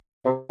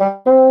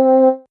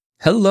Hello,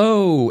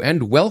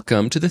 and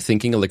welcome to the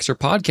Thinking Elixir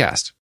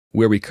podcast,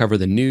 where we cover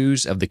the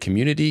news of the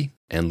community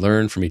and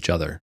learn from each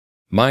other.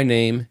 My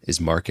name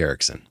is Mark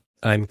Erickson.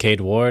 I'm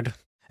Cade Ward.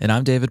 And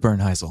I'm David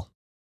Bernheisel.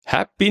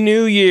 Happy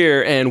New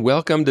Year, and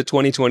welcome to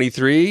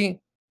 2023.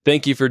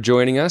 Thank you for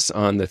joining us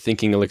on the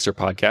Thinking Elixir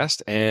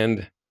podcast,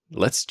 and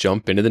let's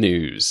jump into the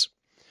news.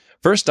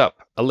 First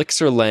up,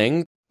 Elixir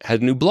Lang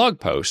had a new blog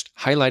post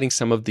highlighting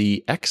some of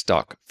the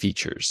XDoc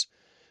features.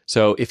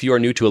 So if you are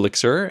new to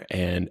Elixir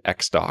and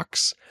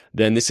XDocs,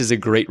 then this is a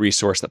great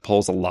resource that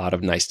pulls a lot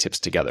of nice tips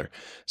together.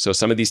 So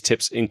some of these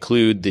tips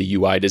include the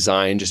UI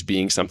design just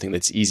being something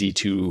that's easy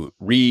to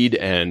read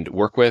and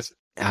work with,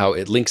 how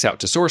it links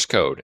out to source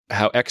code,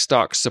 how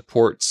XDocs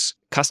supports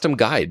custom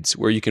guides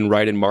where you can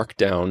write in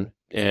Markdown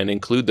and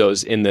include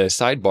those in the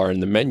sidebar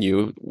in the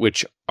menu,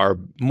 which are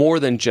more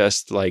than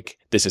just like,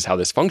 this is how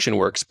this function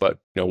works, but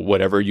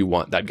whatever you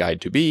want that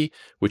guide to be,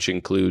 which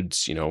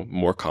includes,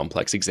 more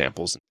complex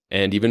examples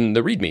and even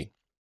the README.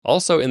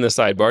 Also in the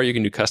sidebar, you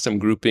can do custom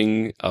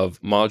grouping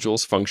of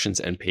modules,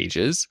 functions, and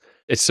pages.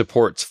 It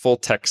supports full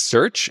text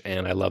search,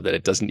 and I love that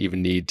it doesn't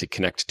even need to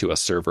connect to a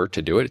server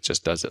to do it. It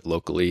just does it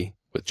locally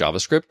with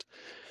JavaScript.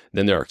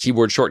 Then there are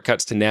keyboard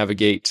shortcuts to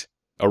navigate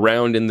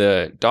around in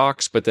the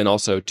docs, but then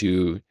also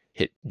to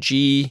hit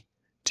G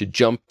to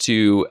jump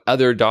to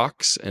other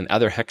docs and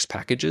other hex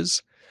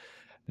packages.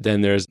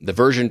 Then there's the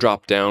version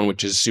dropdown,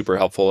 which is super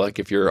helpful. Like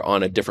if you're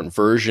on a different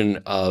version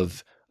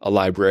of a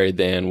library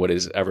than what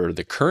is ever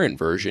the current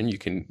version, you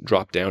can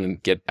drop down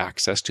and get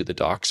access to the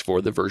docs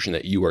for the version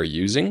that you are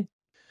using.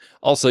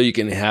 Also, you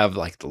can have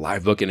like the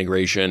Livebook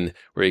integration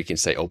where you can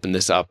say, open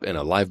this up in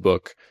a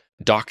Livebook.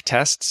 Doc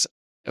tests.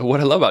 What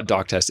I love about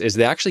doc tests is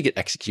they actually get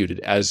executed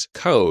as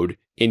code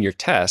in your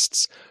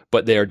tests,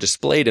 but they are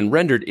displayed and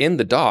rendered in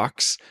the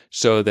docs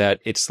so that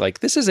it's like,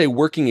 this is a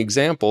working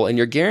example, and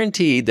you're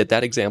guaranteed that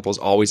that example is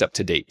always up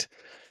to date.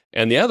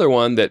 And the other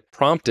one that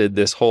prompted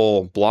this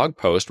whole blog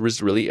post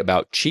was really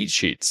about cheat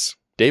sheets.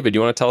 David,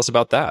 you want to tell us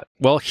about that?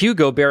 Well,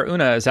 Hugo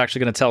Barahona is actually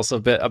going to tell us a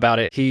bit about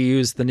it. He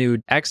used the new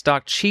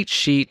XDoc cheat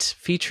sheet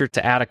feature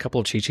to add a couple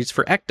of cheat sheets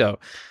for Ecto.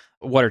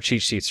 What are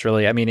cheat sheets,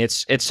 really? I mean,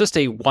 it's just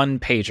a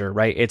one-pager,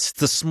 right? It's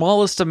the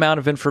smallest amount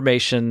of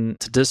information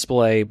to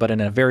display, but in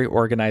a very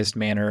organized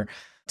manner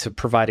to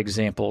provide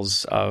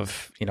examples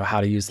of, how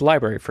to use the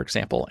library, for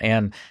example.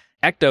 And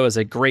Ecto is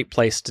a great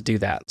place to do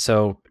that.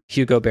 So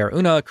Hugo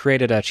Barahona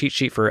created a cheat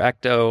sheet for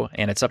Ecto,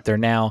 and it's up there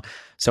now.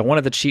 So one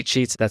of the cheat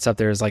sheets that's up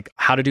there is like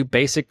how to do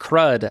basic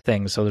CRUD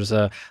things. So there's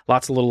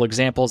lots of little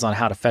examples on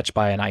how to fetch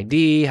by an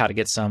ID, how to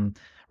get some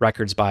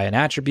records by an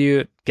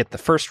attribute, get the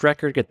first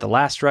record, get the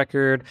last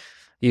record,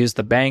 use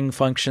the bang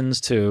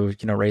functions to,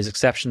 raise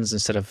exceptions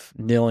instead of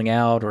nilling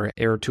out or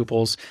error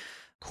tuples.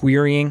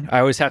 Querying. I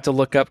always have to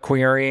look up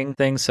querying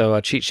things. So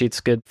a cheat sheet's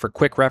good for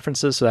quick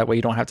references. So that way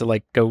you don't have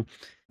to go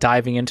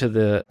diving into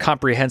the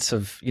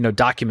comprehensive,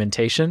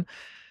 documentation.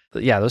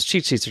 But yeah, those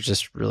cheat sheets are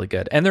just really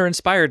good. And they're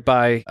inspired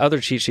by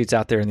other cheat sheets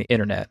out there in the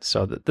internet.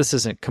 So this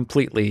isn't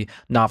completely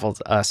novel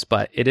to us,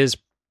 but it is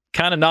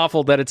kind of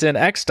novel that it's in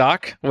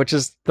XDoc, which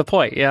is the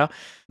point. Yeah,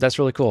 that's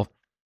really cool.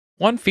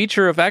 One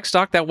feature of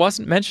XDoc that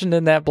wasn't mentioned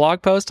in that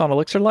blog post on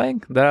Elixir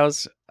Lang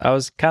that I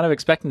was kind of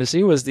expecting to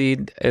see was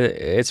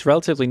it's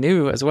relatively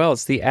new as well.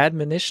 It's the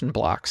admonition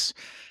blocks.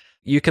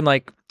 You can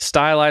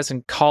stylize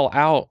and call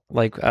out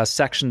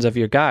sections of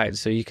your guide.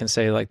 So you can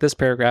say this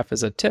paragraph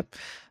is a tip.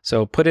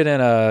 So put it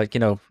in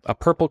a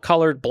purple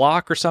colored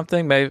block or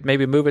something,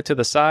 maybe move it to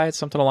the side,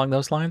 something along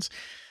those lines.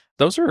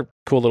 Those are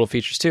cool little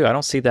features too. I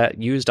don't see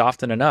that used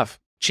often enough.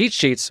 Cheat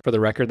sheets, for the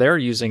record, they're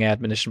using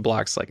admonition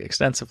blocks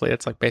extensively.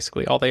 It's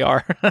basically all they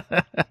are.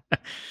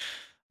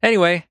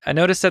 Anyway, I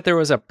noticed that there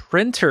was a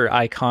printer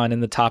icon in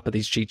the top of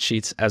these cheat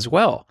sheets as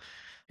well.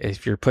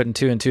 If you're putting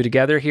two and two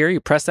together here, you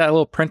press that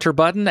little printer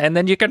button and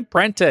then you can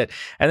print it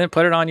and then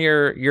put it on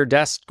your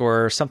desk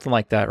or something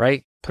like that,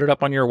 right? Put it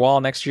up on your wall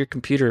next to your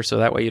computer so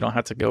that way you don't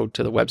have to go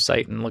to the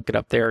website and look it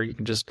up there. You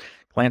can just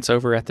glance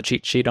over at the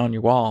cheat sheet on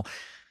your wall.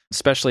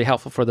 Especially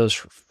helpful for those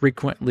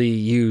frequently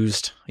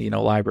used,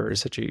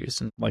 libraries that you use,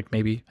 and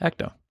maybe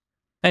Ecto.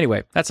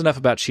 Anyway, that's enough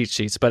about cheat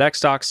sheets, but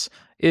XDocs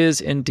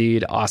is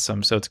indeed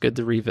awesome. So it's good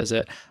to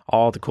revisit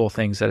all the cool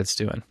things that it's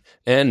doing.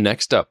 And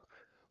next up,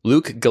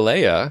 Luke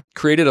Galea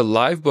created a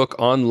Livebook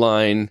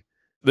online.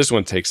 This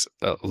one takes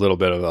a little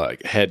bit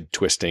of head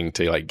twisting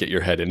to get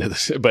your head into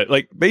this. But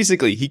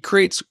basically he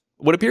creates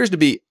what appears to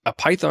be a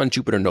Python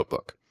Jupyter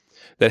notebook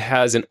that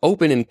has an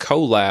open in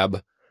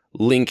Colab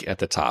link at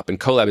the top.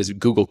 And Colab is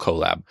Google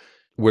Colab,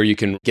 where you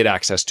can get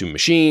access to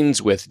machines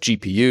with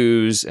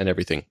GPUs and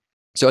everything.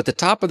 So at the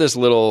top of this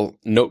little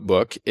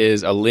notebook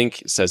is a link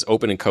that says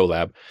Open in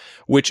Colab,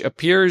 which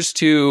appears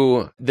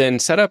to then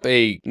set up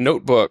a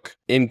notebook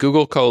in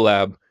Google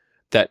Colab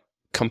that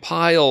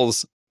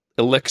compiles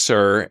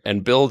Elixir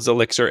and builds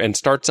Elixir and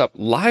starts up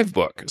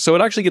Livebook. So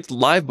it actually gets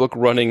Livebook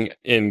running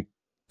in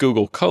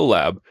Google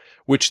Colab,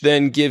 which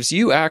then gives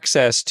you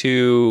access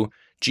to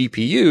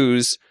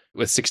GPUs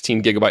with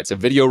 16 gigabytes of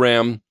video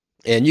RAM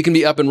And you can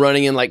be up and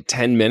running in like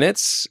 10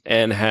 minutes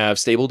and have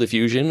Stable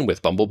Diffusion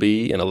with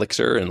Bumblebee and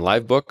Elixir and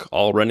Livebook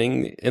all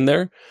running in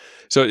there.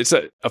 So it's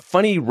a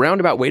funny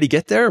roundabout way to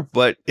get there,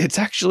 but it's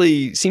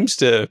actually seems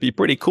to be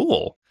pretty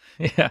cool.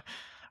 Yeah.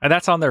 And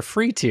that's on their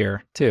free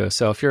tier too.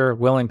 So if you're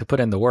willing to put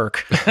in the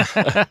work,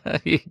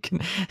 you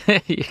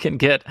can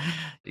get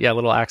a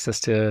little access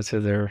to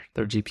their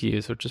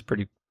GPUs, which is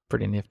pretty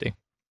nifty.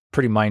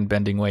 Pretty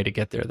mind-bending way to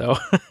get there, though.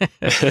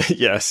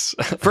 Yes.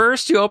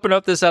 First, you open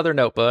up this other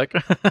notebook.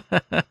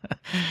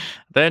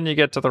 Then you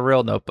get to the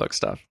real notebook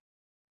stuff.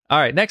 All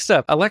right, next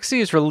up, Alexei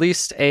has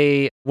released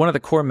one of the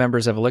core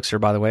members of Elixir,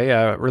 by the way,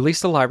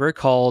 released a library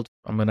called,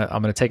 I'm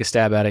gonna take a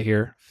stab at it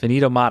here,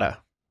 Finitomata.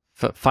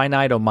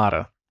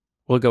 Finitomata.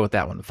 We'll go with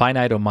that one,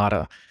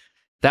 Finitomata.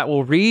 That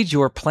will read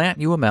your plant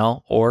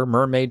UML or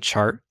mermaid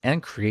chart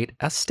and create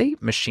a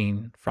state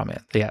machine from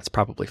it. Yeah, it's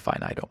probably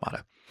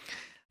Finitomata.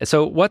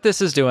 So what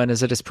this is doing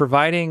is it is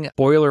providing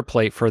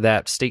boilerplate for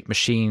that state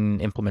machine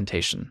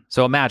implementation.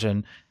 So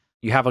imagine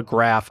you have a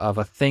graph of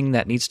a thing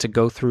that needs to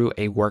go through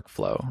a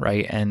workflow,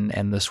 right?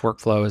 And this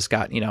workflow has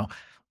got,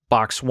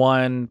 box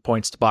 1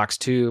 points to box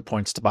 2,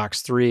 points to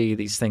box 3.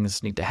 These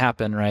things need to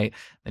happen, right?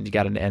 And you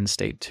got an end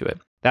state to it.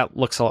 That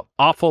looks an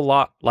awful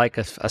lot like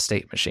a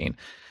state machine.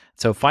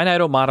 So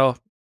Finitomata,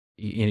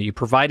 you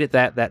provided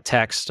that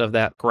text of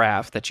that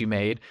graph that you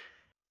made,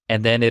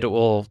 and then it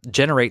will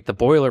generate the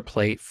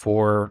boilerplate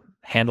for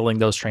handling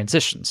those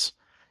transitions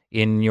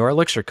in your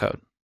Elixir code.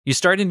 You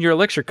start in your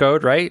Elixir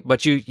code, right?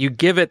 But you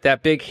give it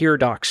that big here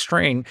doc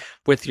string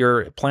with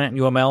your plant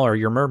UML or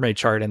your mermaid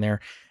chart in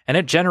there, and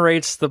it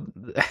generates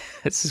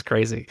this is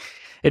crazy.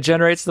 It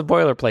generates the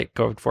boilerplate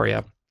code for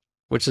you,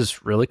 which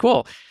is really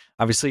cool.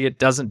 Obviously, it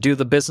doesn't do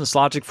the business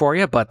logic for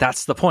you, but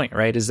that's the point,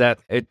 right? Is that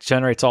it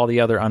generates all the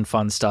other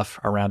unfun stuff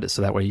around it,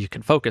 so that way you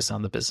can focus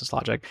on the business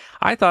logic.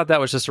 I thought that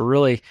was just a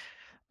really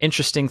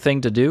interesting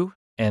thing to do,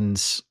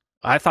 and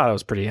I thought it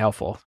was pretty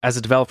helpful. As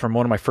a developer,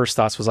 one of my first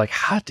thoughts was like,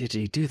 how did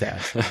he do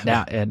that?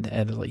 Now, and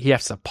he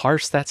has to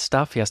parse that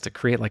stuff. He has to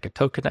create like a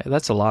token.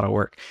 That's a lot of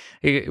work.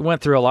 He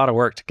went through a lot of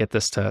work to get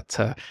this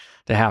to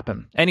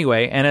happen.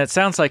 Anyway, and it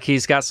sounds like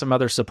he's got some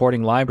other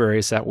supporting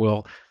libraries that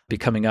will be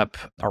coming up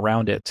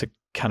around it to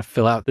kind of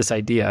fill out this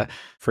idea.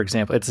 For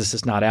example, this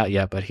is not out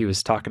yet, but he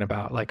was talking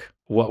about like,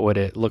 what would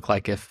it look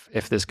like if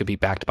this could be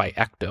backed by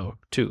Ecto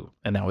too?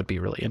 And that would be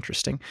really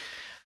interesting.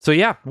 So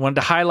yeah, wanted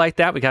to highlight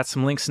that. We got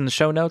some links in the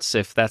show notes.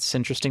 If that's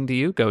interesting to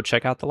you, go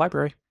check out the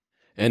library.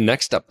 And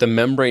next up, the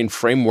Membrane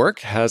framework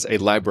has a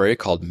library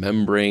called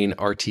Membrane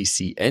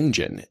RTC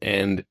Engine.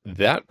 And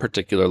that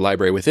particular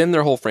library within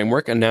their whole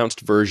framework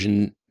announced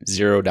version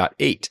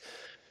 0.8.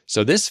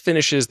 So this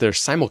finishes their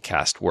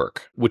simulcast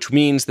work, which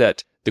means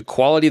that the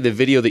quality of the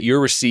video that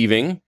you're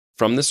receiving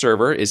from the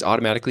server is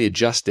automatically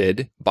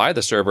adjusted by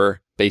the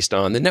server based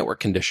on the network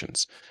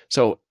conditions.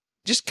 So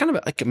just kind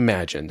of like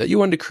imagine that you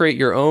wanted to create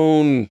your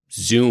own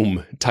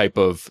Zoom type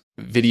of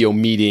video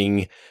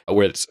meeting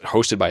where it's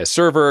hosted by a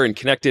server and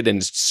connected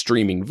and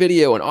streaming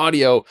video and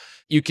audio.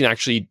 You can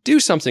actually do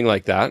something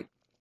like that.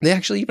 They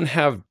actually even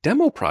have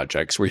demo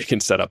projects where you can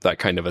set up that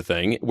kind of a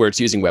thing where it's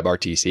using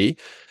WebRTC,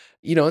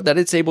 that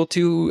it's able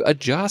to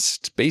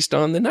adjust based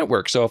on the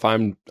network. So if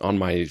I'm on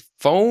my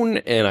phone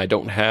and I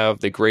don't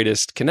have the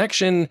greatest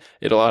connection,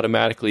 it'll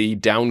automatically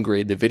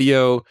downgrade the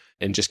video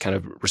and just kind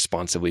of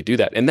responsively do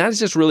that. And that is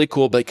just really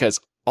cool because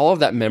all of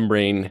that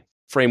Membrane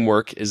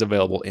framework is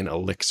available in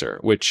Elixir,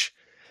 which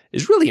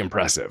is really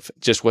impressive,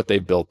 just what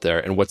they've built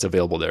there and what's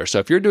available there. So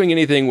if you're doing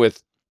anything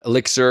with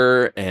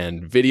Elixir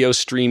and video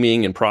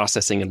streaming and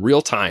processing in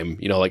real time,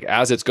 like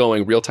as it's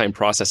going, real time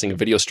processing a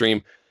video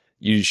stream,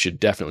 you should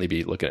definitely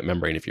be looking at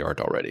Membrane if you aren't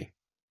already.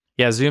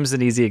 Yeah, Zoom's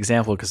an easy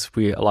example because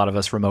a lot of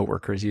us remote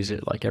workers use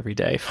it like every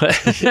day.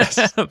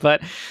 Yes.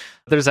 But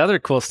there's other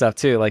cool stuff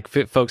too, like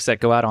folks that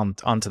go out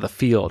onto the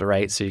field,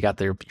 right? So you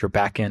got your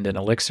backend in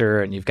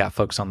Elixir, and you've got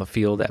folks on the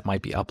field that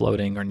might be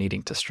uploading or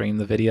needing to stream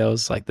the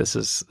videos. Like this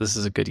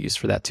is a good use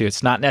for that too.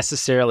 It's not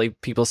necessarily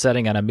people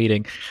sitting on a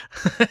meeting.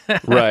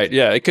 Right.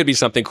 Yeah. It could be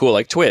something cool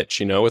like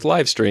Twitch, with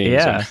live streams.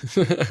 Yeah.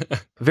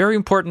 Very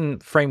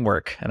important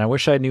framework, and I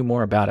wish I knew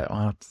more about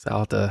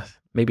it.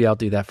 Maybe I'll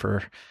do that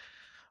for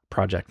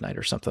project night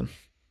or something.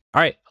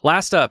 All right,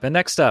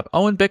 next up,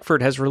 Owen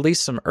Bickford has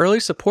released some early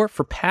support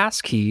for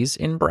passkeys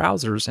in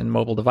browsers and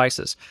mobile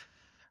devices.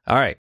 All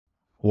right,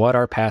 what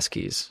are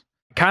passkeys?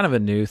 Kind of a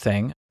new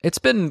thing. It's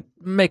been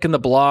making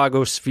the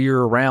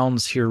blogosphere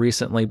rounds here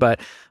recently, but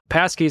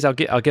passkeys,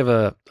 I'll give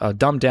a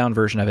dumbed down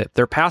version of it.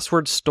 They're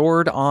passwords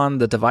stored on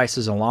the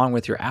devices along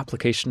with your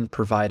application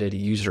provided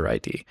user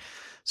ID.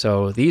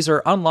 So these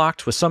are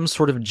unlocked with some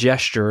sort of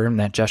gesture, and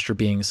that gesture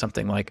being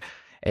something like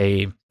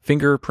a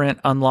fingerprint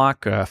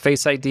unlock,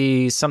 Face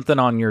ID, something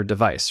on your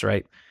device,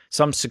 right?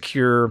 Some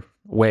secure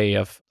way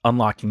of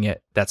unlocking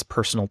it that's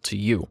personal to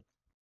you.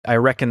 I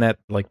reckon that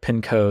like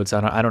PIN codes,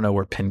 I don't know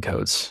where PIN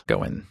codes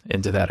go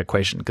into that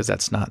equation because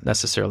that's not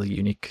necessarily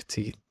unique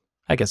to,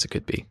 I guess it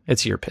could be.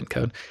 It's your PIN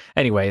code.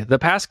 Anyway, the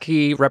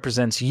passkey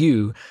represents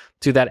you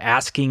to that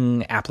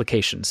asking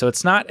application. So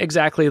it's not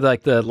exactly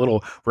like the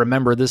little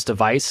remember this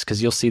device,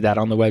 because you'll see that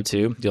on the web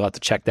too. You'll have to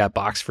check that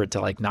box for it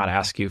to like not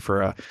ask you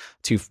for a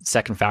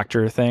 2-second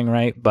factor thing,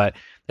 right? But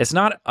it's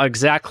not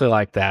exactly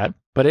like that,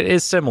 but it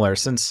is similar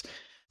since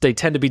they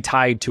tend to be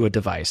tied to a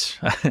device.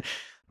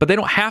 But they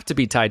don't have to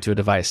be tied to a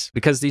device,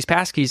 because these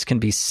passkeys can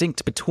be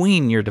synced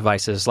between your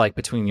devices, like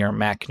between your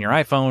Mac and your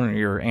iPhone, or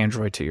your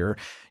Android to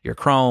your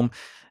Chrome.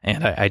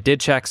 And I did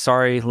check.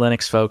 Sorry,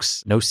 Linux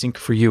folks, no sync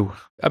for you.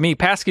 I mean,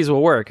 passkeys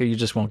will work. You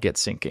just won't get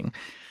syncing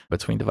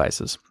between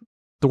devices.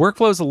 The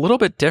workflow is a little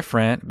bit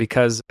different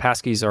because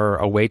passkeys are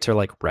a way to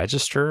like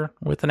register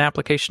with an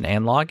application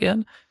and log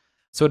in.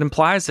 So it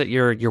implies that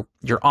your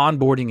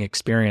onboarding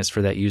experience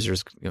for that user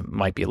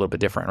might be a little bit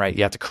different, right?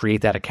 You have to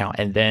create that account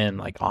and then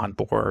like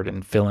onboard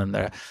and fill in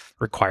the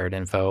required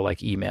info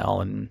like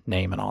email and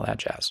name and all that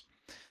jazz.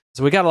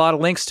 So we got a lot of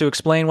links to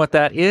explain what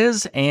that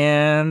is,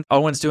 and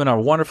Owen's doing a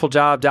wonderful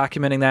job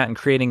documenting that and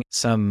creating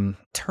some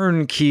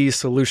turnkey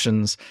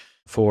solutions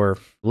for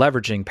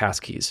leveraging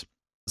passkeys.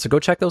 So go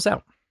check those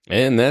out.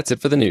 And that's it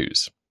for the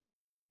news.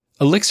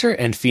 Elixir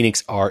and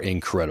Phoenix are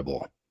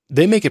incredible.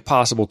 They make it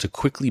possible to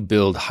quickly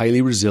build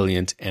highly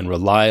resilient and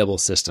reliable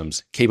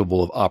systems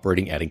capable of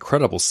operating at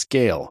incredible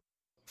scale.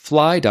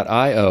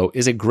 Fly.io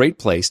is a great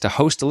place to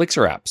host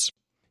Elixir apps.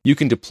 You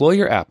can deploy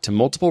your app to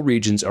multiple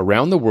regions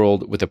around the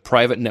world with a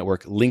private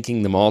network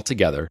linking them all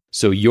together,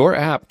 so your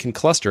app can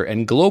cluster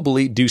and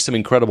globally do some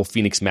incredible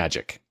Phoenix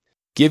magic.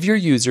 Give your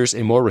users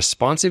a more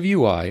responsive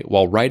UI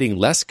while writing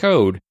less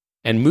code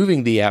and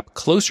moving the app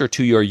closer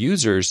to your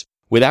users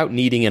without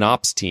needing an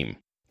ops team.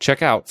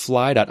 Check out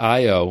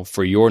Fly.io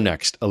for your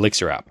next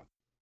Elixir app.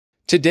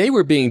 Today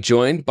we're being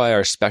joined by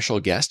our special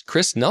guest,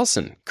 Chris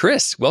Nelson.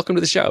 Chris, welcome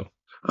to the show.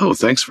 Oh,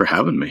 thanks for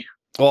having me.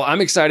 Well,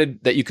 I'm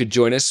excited that you could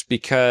join us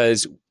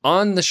because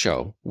on the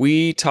show,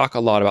 we talk a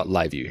lot about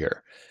LiveView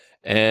here.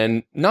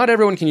 And not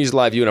everyone can use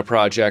LiveView in a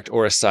project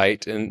or a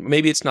site, and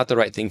maybe it's not the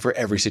right thing for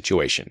every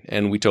situation,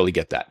 and we totally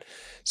get that.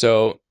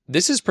 So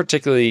this is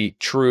particularly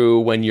true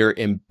when you're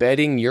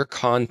embedding your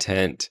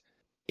content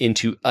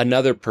into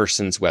another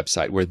person's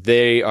website where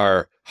they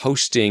are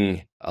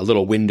hosting a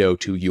little window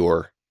to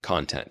your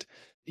content.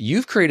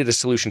 You've created a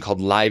solution called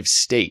Live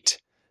State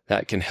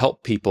that can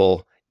help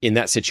people in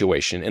that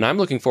situation. And I'm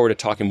looking forward to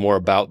talking more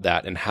about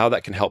that and how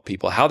that can help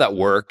people, how that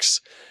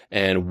works,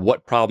 and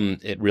what problem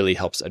it really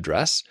helps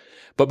address.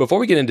 But before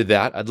we get into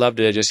that, I'd love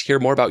to just hear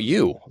more about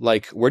you.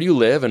 Like, where do you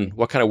live and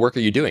what kind of work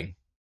are you doing?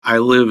 I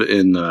live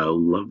in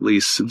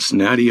lovely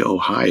Cincinnati,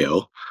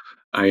 Ohio.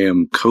 I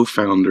am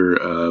co-founder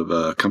of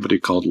a company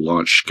called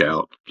Launch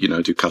Scout,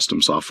 do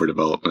custom software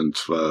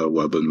development,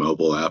 web and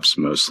mobile apps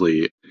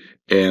mostly.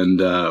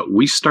 And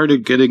we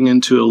started getting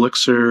into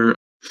Elixir.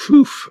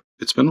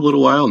 It's been a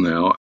little while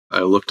now.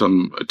 I looked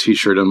on a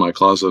t-shirt in my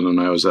closet and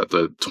I was at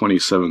the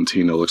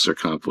 2017 Elixir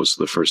Conf, was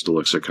the first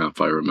Elixir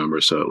Conf I remember,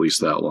 so at least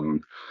that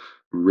long.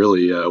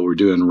 Really, we're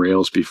doing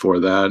Rails before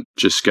that.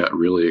 Just got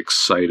really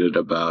excited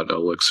about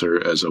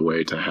Elixir as a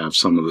way to have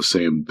some of the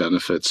same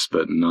benefits,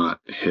 but not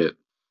hit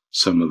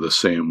some of the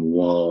same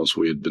walls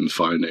we had been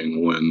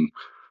finding when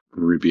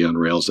Ruby on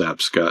Rails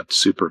apps got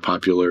super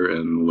popular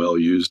and well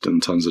used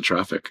and tons of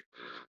traffic.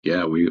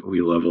 Yeah, we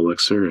love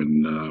Elixir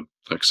and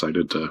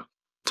excited to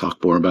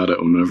talk more about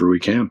it whenever we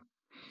can.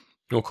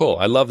 Well, cool.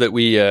 I love that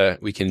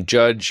we can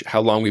judge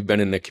how long we've been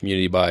in the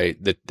community by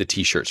the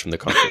t-shirts from the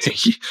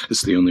conference.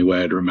 It's the only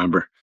way I'd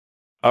remember.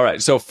 All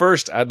right. So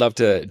first, I'd love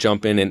to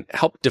jump in and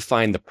help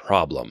define the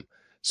problem.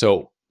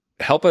 So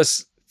help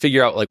us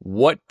figure out like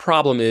what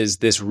problem is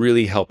this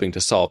really helping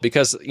to solve?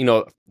 Because,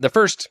 the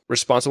first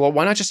response, well,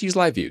 why not just use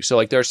LiveView? So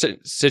like there are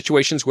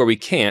situations where we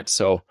can't.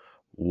 So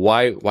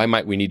why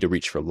might we need to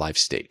reach for Live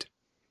State?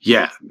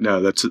 Yeah,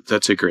 no,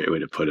 that's a great way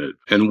to put it.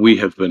 And we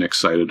have been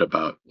excited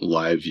about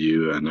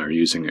LiveView and are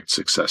using it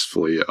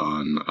successfully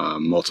on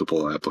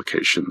multiple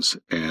applications.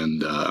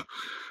 And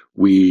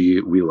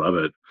we love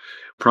it.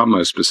 Problem I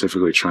was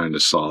specifically trying to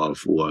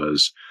solve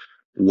was,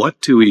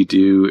 what do we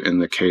do in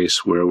the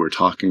case where we're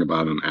talking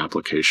about an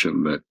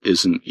application that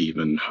isn't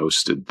even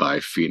hosted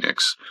by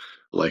Phoenix,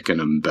 like an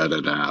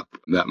embedded app?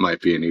 That might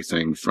be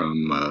anything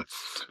from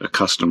a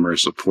customer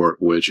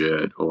support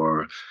widget,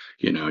 or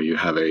you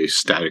have a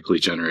statically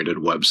generated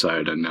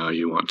website and now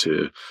you want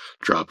to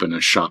drop in a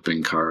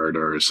shopping cart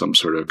or some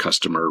sort of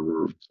customer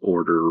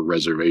order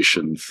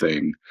reservation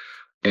thing.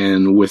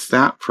 And with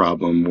that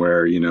problem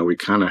where, we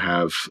kind of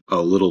have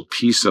a little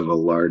piece of a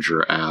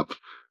larger app,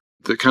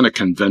 the kind of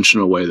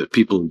conventional way that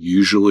people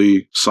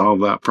usually solve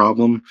that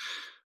problem,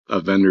 a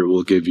vendor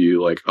will give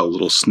you like a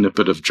little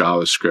snippet of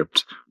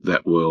JavaScript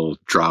that will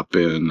drop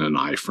in an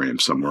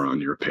iframe somewhere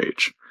on your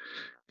page.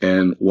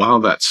 And while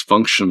that's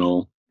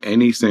functional,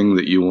 anything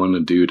that you want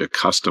to do to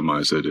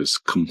customize it is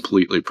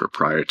completely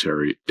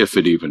proprietary, if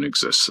it even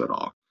exists at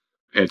all.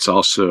 It's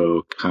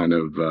also kind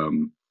of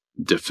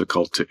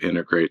difficult to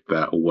integrate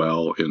that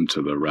well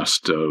into the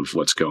rest of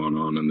what's going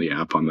on in the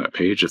app on that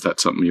page, if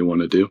that's something you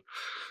want to do.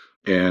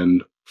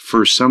 And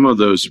for some of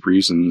those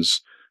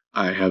reasons,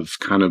 I have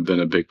kind of been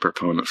a big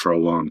proponent for a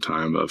long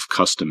time of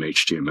custom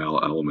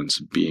HTML elements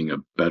being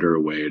a better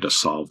way to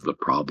solve the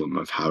problem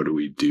of how do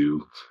we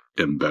do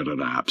embedded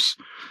apps.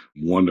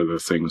 One of the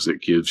things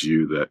that gives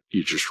you that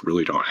you just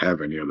really don't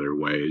have any other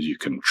way is you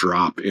can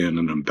drop in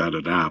an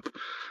embedded app,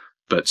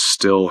 but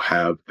still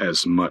have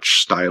as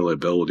much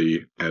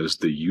stylability as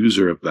the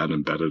user of that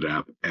embedded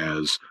app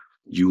as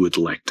you would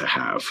like to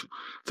have.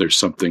 There's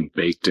something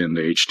baked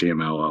into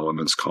HTML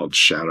elements called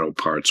shadow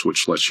parts,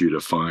 which lets you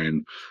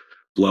define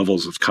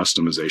levels of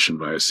customization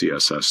via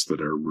CSS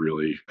that are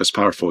really as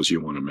powerful as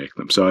you want to make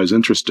them. So I was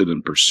interested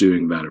in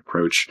pursuing that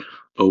approach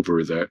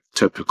over the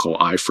typical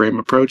iframe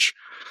approach.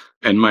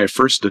 And my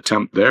first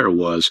attempt there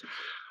was,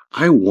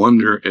 I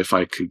wonder if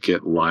I could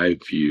get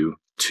LiveView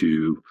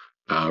to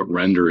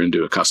render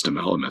into a custom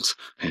element.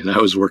 And I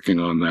was working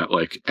on that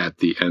like at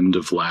the end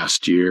of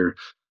last year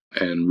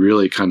and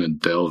really kind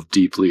of delved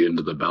deeply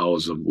into the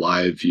bowels of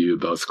LiveView,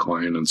 both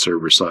client and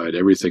server side,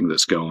 everything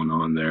that's going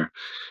on there.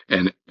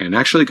 And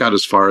actually got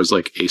as far as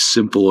like a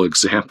simple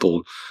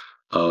example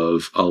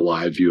of a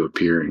LiveView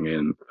appearing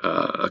in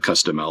a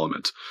custom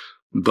element.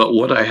 But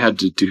what I had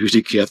to do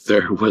to get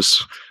there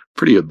was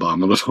pretty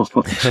abominable.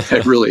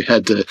 I really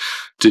had to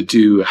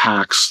do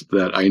hacks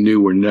that I knew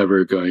were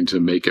never going to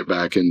make it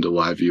back into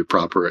LiveView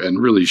proper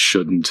and really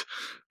shouldn't.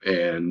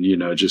 And,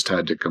 just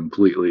had to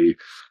completely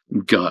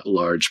gut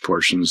large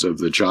portions of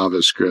the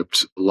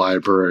JavaScript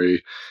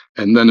library.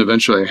 And then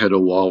eventually I hit a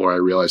wall where I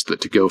realized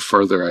that to go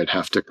further, I'd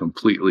have to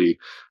completely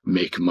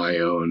make my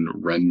own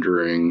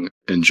rendering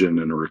engine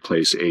and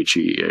replace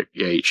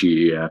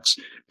HEX.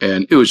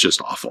 And it was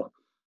just awful.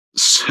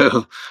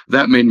 So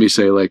that made me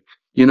say, like,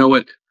 you know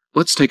what?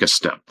 Let's take a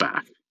step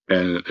back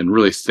and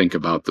really think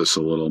about this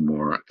a little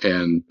more.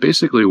 And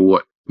basically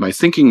what my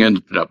thinking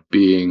ended up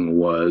being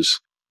was,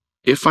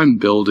 if I'm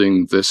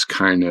building this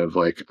kind of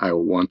like, I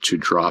want to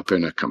drop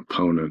in a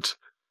component,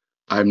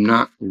 I'm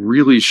not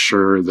really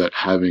sure that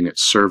having it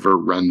server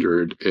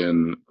rendered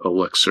in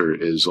Elixir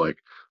is like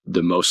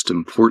the most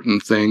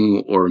important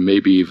thing, or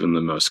maybe even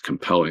the most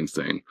compelling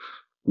thing.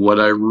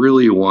 What I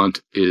really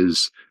want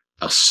is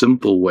a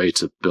simple way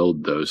to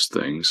build those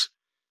things.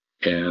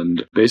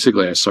 And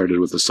basically I started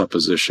with the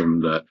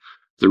supposition that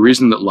the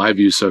reason that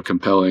LiveView is so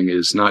compelling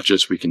is not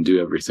just we can do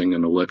everything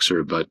in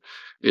Elixir, but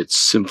it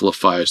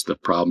simplifies the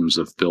problems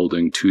of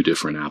building two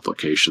different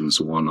applications,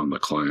 one on the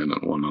client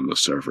and one on the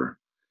server.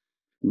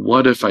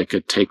 What if I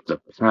could take the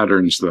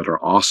patterns that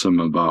are awesome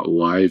about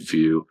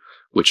LiveView,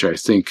 which I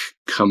think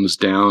comes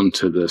down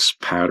to this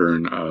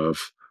pattern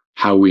of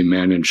how we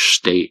manage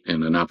state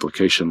in an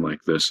application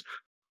like this?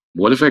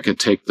 What if I could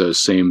take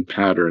those same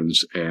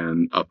patterns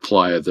and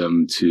apply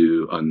them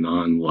to a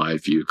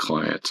non-LiveView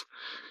client?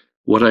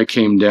 What I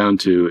came down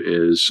to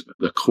is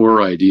the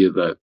core idea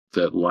that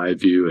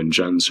LiveView and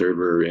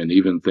GenServer and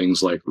even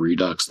things like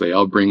Redux, they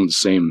all bring the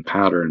same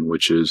pattern,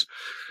 which is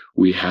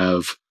we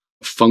have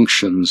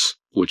functions,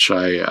 which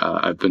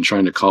I've been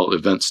trying to call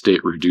event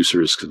state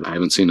reducers because I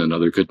haven't seen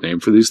another good name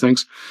for these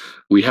things.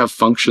 We have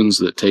functions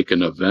that take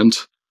an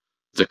event,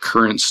 the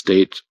current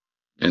state,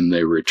 and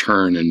they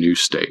return a new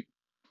state.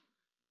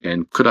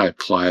 And could I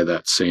apply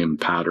that same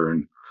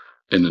pattern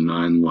in a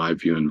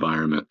non-LiveView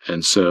environment?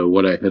 And so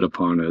what I hit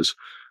upon is,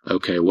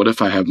 okay, what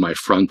if I have my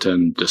front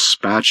end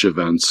dispatch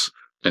events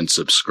and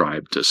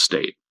subscribe to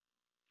state?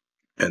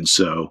 And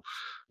so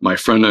my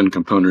front end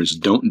components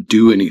don't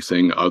do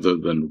anything other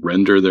than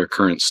render their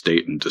current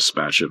state and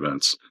dispatch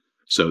events.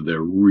 So they're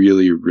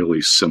really,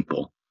 really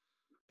simple.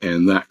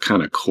 And that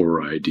kind of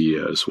core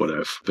idea is what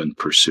I've been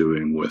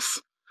pursuing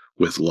with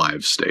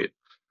Live State.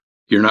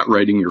 You're not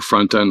writing your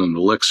front end in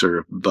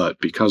Elixir, but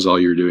because all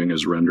you're doing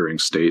is rendering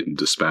state and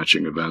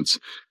dispatching events,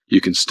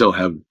 you can still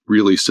have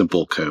really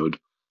simple code,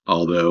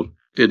 although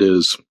it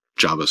is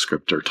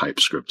JavaScript or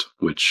TypeScript,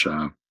 which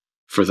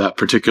for that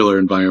particular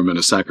environment,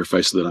 a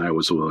sacrifice that I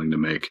was willing to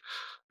make.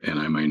 And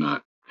I may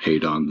not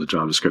hate on the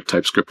JavaScript,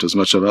 TypeScript as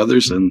much as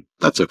others, and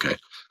that's okay.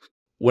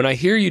 When I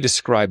hear you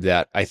describe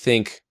that, I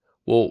think,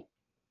 well,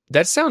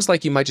 that sounds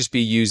like you might just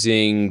be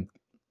using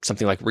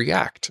something like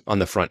React on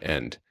the front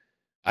end.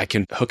 I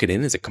can hook it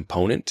in as a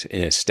component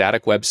in a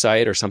static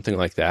website or something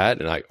like that,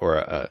 and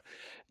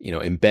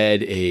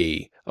embed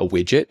a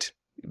widget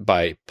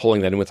by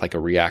pulling that in with like a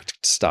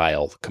React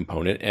style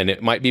component, and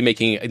it might be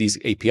making these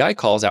API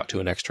calls out to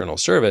an external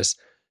service.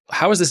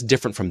 How is this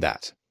different from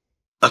that?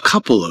 A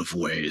couple of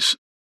ways.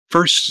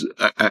 First,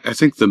 I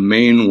think the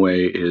main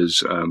way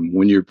is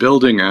when you're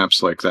building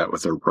apps like that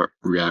with a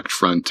React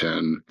front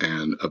end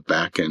and a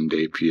back end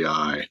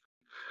API,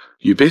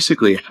 you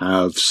basically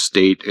have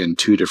state in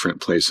two different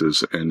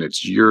places, and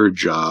it's your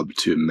job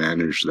to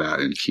manage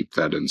that and keep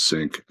that in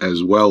sync,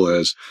 as well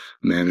as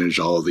manage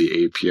all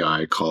the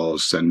API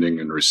calls, sending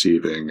and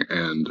receiving.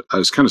 And I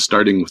was kind of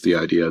starting with the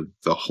idea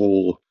the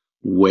whole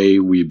way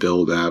we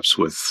build apps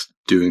with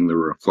doing the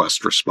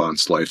request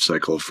response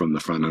lifecycle from the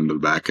front end to the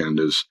back end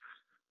is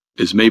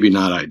maybe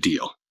not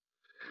ideal.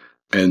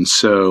 And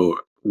so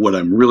what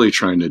I'm really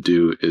trying to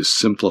do is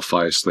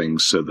simplify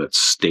things so that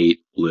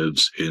state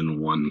lives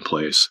in one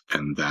place,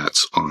 and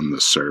that's on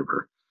the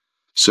server.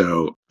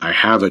 So I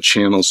have a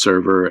channel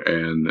server,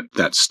 and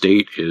that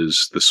state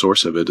is the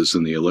source of it is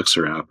in the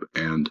Elixir app,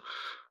 and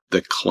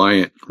the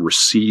client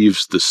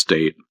receives the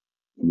state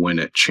when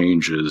it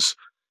changes.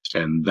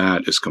 And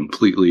that is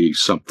completely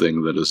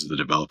something that as the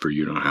developer,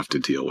 you don't have to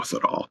deal with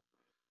at all.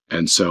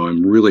 And so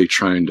I'm really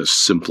trying to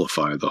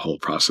simplify the whole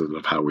process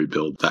of how we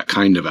build that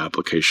kind of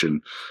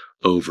application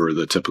over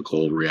the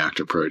typical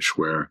React approach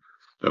where,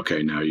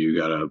 okay, now you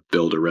got to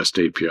build a REST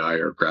API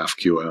or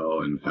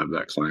GraphQL and have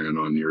that client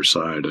on your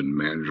side and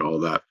manage all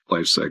that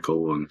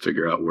lifecycle and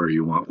figure out where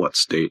you want what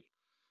state.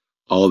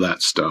 All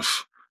that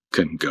stuff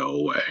can go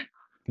away.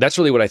 That's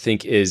really what I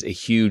think is a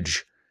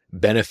huge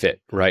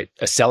benefit, right?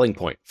 A selling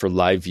point for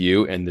Live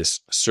View and this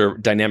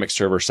dynamic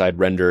server-side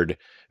rendered,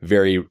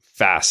 very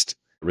fast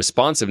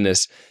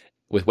responsiveness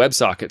with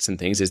WebSockets and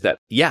things is that,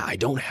 yeah, I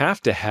don't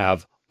have to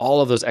have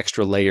all of those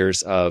extra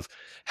layers of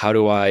how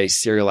do I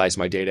serialize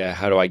my data?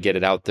 How do I get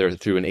it out there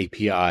through an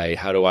API?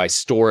 How do I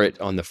store it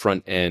on the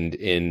front end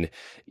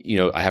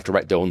I have to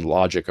write down the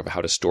logic of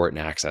how to store it and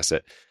access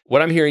it.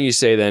 What I'm hearing you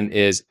say then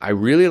is I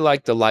really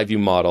like the Live View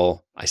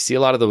model. I see a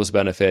lot of those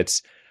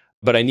benefits,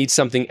 but I need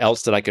something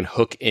else that I can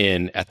hook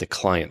in at the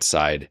client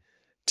side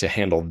to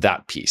handle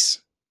that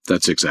piece.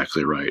 That's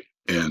exactly right.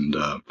 And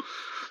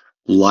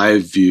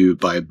Live View,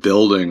 by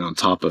building on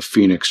top of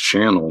Phoenix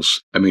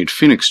Channels,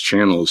 Phoenix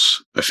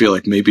Channels, I feel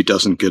like maybe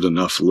doesn't get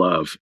enough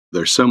love.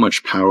 There's so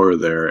much power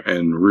there.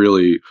 And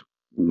really,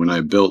 when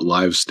I built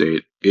Live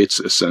State, it's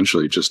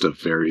essentially just a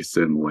very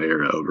thin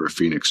layer over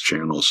Phoenix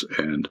Channels.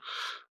 And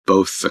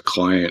both the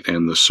client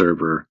and the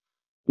server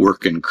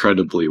work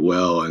incredibly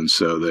well. And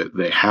so that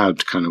they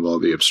had kind of all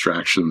the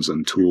abstractions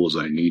and tools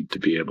I need to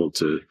be able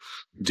to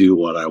do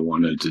what I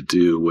wanted to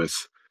do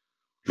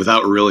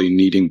without really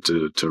needing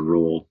to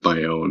roll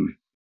my own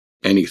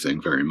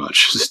anything very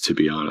much, to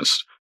be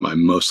honest.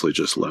 I'm mostly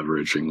just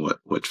leveraging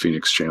what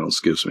Phoenix Channels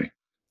gives me.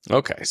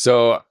 Okay.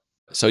 So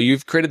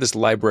you've created this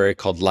library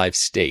called Live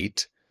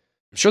State.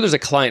 I'm sure there's a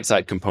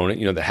client-side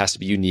component, that has to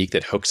be unique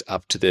that hooks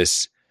up to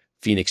this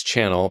Phoenix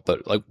channel,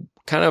 but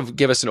kind of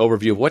give us an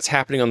overview of what's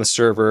happening on the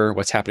server,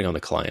 what's happening on the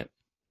client.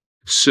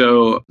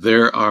 So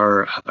there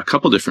are a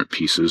couple different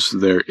pieces.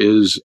 There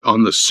is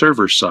on the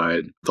server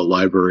side, the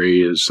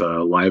library is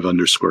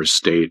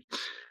live_state.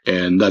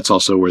 And that's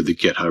also where the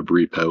GitHub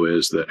repo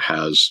is that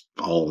has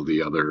all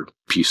the other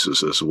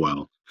pieces as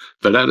well.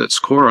 But at its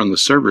core on the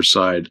server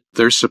side,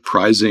 there's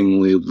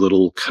surprisingly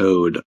little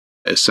code.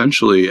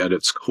 Essentially at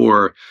its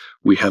core,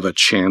 we have a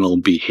channel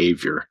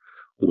behavior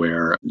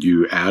where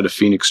you add a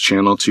Phoenix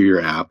channel to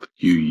your app,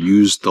 you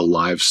use the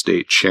Live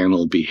State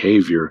channel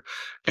behavior,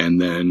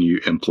 and then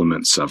you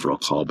implement several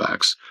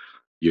callbacks.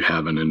 You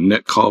have an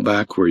init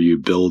callback where you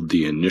build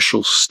the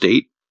initial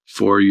state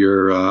for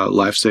your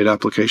Live State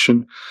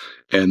application.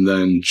 And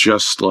then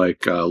just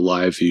like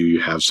Live View,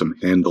 you have some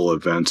handle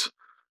event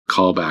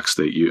callbacks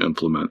that you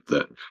implement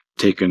that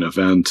take an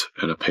event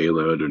and a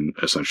payload and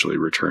essentially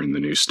return the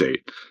new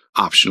state.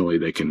 Optionally,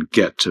 they can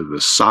get to the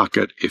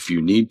socket if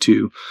you need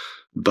to,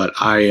 but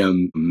I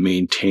am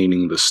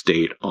maintaining the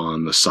state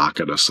on the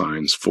socket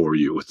assigns for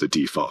you with the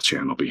default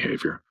channel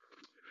behavior.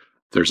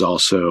 There's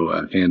also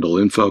a handle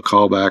info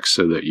callback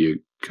so that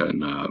you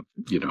can,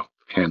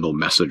 handle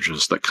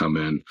messages that come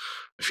in.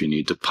 If you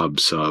need to pub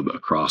sub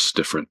across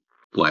different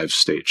Live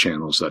State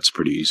channels, that's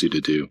pretty easy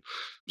to do.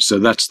 So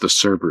that's the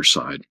server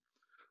side.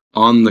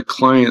 On the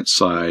client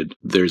side,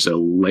 there's a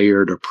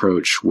layered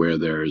approach where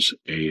there's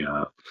a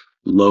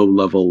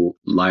low-level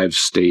Live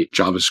State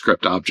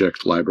JavaScript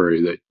object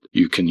library that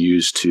you can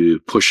use to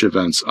push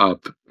events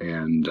up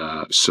and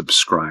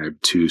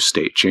subscribe to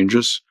state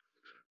changes.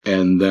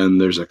 And then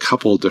there's a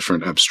couple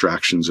different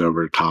abstractions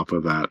over top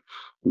of that.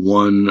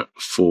 One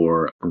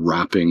for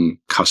wrapping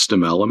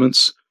custom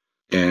elements.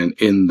 And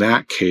in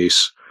that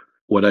case,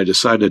 what I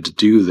decided to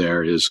do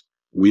there is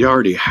we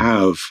already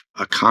have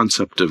a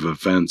concept of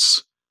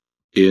events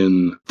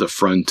in the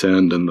front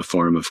end in the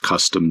form of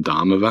custom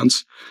DOM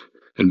events.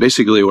 And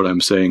basically what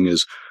I'm saying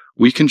is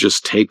we can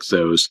just take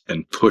those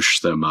and push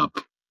them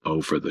up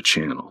over the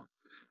channel.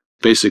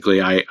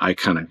 Basically, I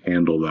kind of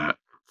handle that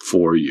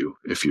for you,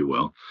 if you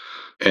will.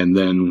 And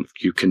then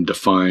you can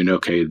define,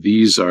 okay,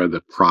 these are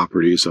the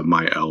properties of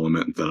my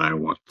element that I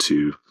want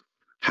to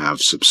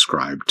have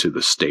subscribed to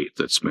the state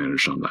that's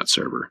managed on that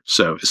server.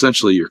 So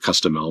essentially your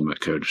custom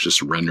element code is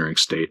just rendering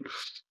state,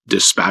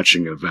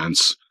 dispatching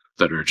events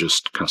that are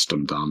just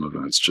custom DOM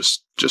events,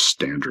 just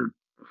standard.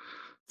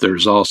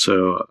 There's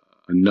also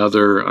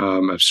another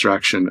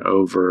abstraction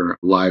over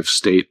Live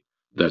State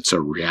that's a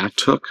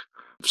React hook.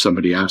 If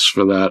somebody asks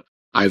for that,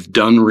 I've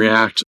done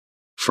React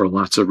for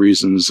lots of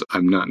reasons.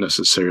 I'm not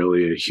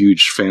necessarily a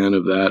huge fan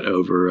of that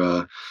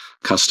over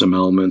custom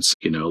elements.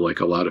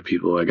 Like a lot of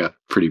people, I got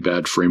pretty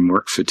bad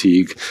framework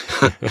fatigue.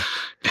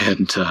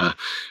 And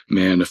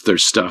man, if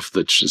there's stuff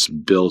that's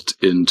just built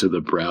into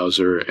the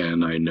browser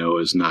and I know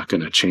is not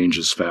going to change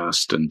as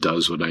fast and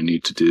does what I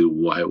need to do,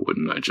 why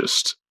wouldn't I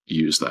just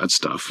use that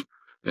stuff?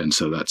 And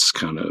so that's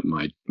kind of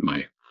my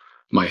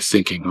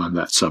thinking on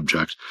that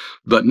subject.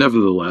 But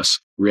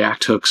nevertheless,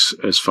 React hooks,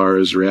 as far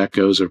as React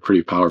goes, are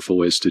pretty powerful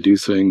ways to do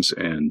things.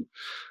 And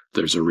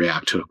there's a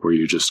React hook where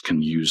you just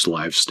can use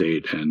live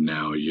state. And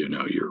now,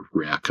 your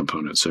React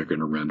components are going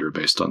to render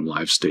based on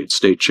live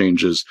state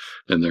changes,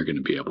 and they're going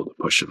to be able to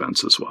push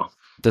events as well.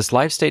 Does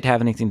live state have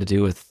anything to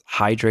do with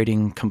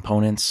hydrating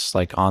components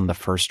like on the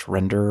first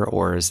render,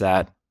 or is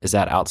that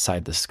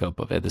outside the scope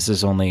of it? This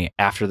is only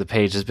after the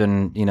page has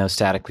been,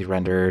 statically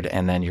rendered,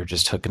 and then you're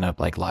just hooking up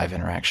like live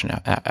interaction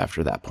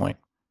after that point.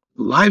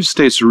 Live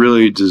state's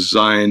really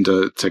designed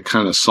to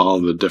kind of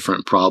solve a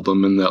different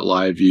problem in that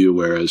live view,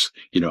 whereas,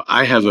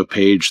 I have a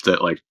page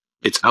that like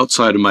it's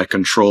outside of my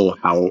control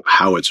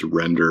how it's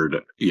rendered.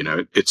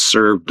 It's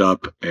served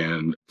up,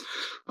 and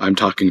I'm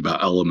talking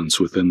about elements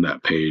within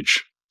that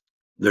page.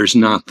 There's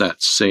not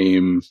that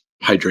same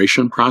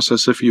hydration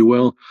process, if you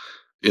will.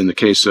 In the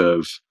case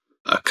of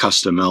a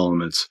custom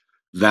element,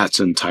 that's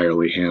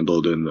entirely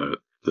handled in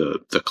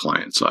the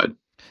client side.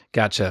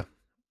 Gotcha.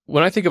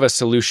 When I think of a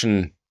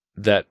solution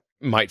that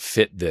might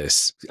fit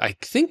this, I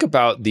think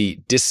about the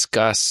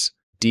Disqus,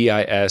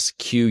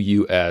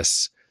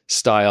 DISQUS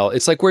style.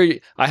 It's like where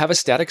I have a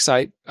static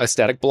site, a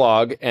static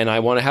blog, and I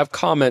want to have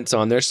comments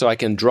on there so I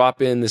can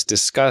drop in this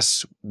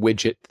Disqus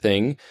widget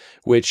thing,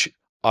 which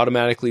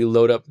automatically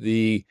load up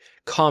the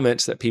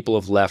comments that people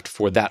have left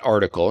for that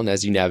article. And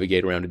as you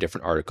navigate around to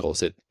different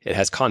articles, it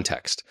has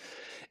context.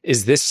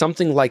 Is this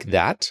something like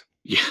that?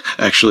 Yeah,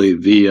 actually,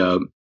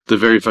 the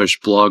very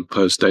first blog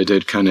post I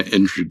did kind of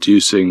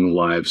introducing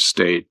live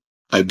state,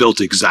 I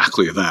built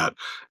exactly that.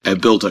 I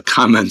built a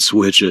comments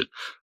widget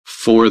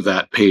for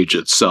that page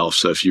itself.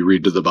 So if you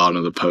read to the bottom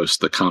of the post,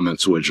 the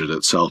comments widget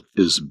itself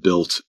is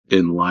built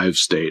in live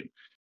state.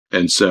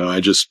 And so I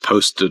just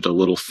posted a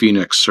little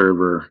Phoenix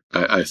server,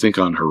 I think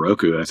on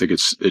Heroku. I think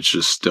it's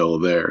just still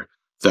there,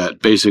 that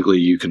basically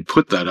you can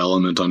put that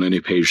element on any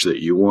page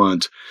that you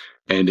want,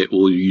 and it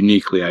will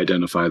uniquely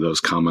identify those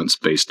comments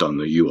based on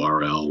the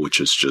URL, which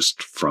is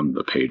just from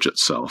the page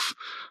itself.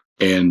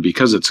 And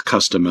because it's a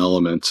custom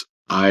element,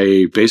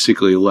 I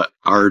basically let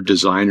our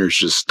designers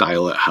just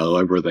style it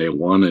however they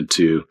wanted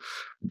to.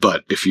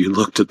 But if you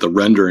looked at the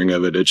rendering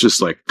of it, it's just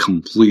like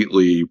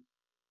completely,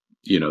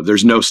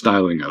 there's no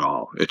styling at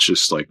all. It's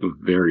just like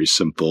very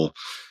simple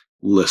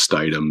list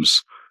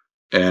items.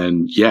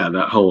 And yeah,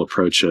 that whole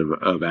approach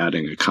of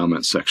adding a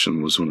comment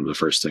section was one of the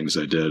first things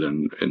I did,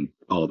 and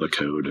all the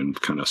code and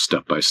kind of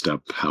step by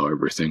step how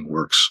everything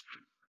works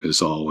is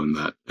all in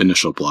that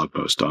initial blog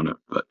post on it.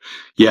 But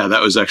yeah,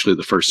 that was actually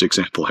the first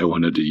example I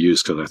wanted to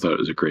use because I thought it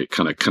was a great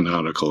kind of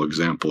canonical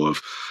example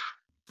of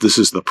this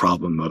is the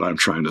problem that I'm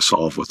trying to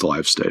solve with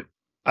live state.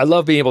 I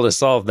love being able to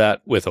solve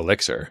that with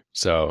Elixir.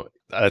 So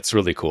that's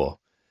really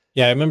cool.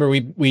 Yeah, I remember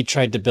we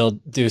tried to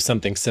do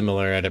something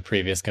similar at a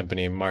previous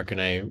company Mark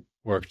and I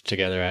worked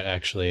together at,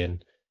 actually,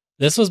 and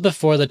this was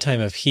before the time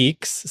of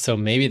Heeks, so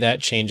maybe that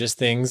changes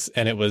things.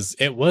 And it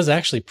was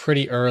actually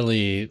pretty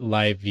early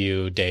live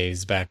view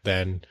days back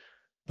then.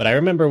 But I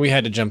remember we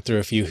had to jump through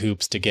a few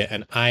hoops to get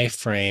an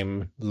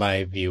iframe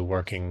live view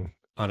working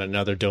on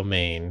another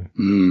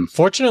domain.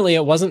 Fortunately,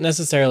 it wasn't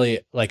necessarily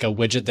like a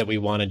widget that we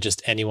wanted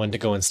just anyone to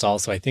go install.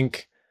 So I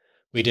think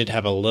we did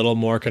have a little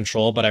more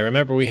control, but I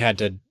remember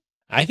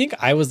I think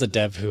I was the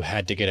dev who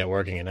had to get it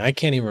working, and I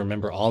can't even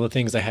remember all the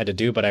things I had to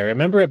do, but I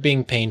remember it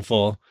being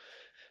painful.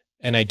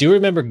 And I do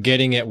remember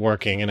getting it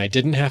working, and I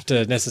didn't have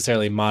to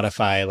necessarily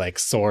modify like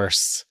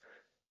source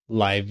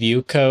live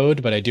view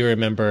code, but I do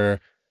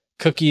remember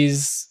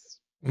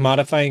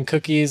modifying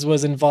cookies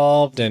was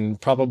involved,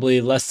 and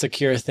probably less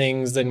secure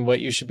things than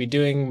what you should be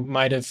doing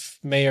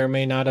may or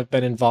may not have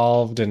been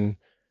involved. And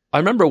I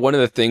remember one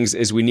of the things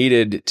is we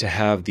needed to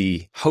have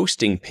the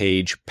hosting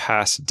page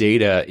pass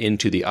data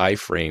into the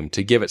iframe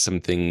to give it some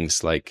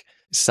things like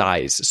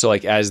size. So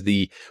like as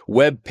the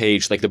web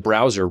page, like the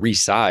browser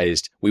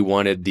resized, we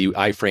wanted the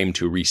iframe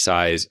to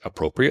resize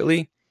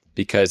appropriately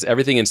because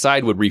everything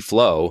inside would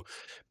reflow.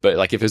 But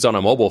like if it was on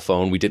a mobile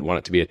phone, we didn't want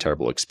it to be a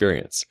terrible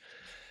experience.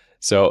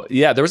 So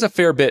yeah, there was a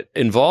fair bit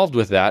involved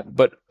with that.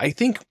 But I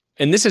think,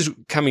 and this is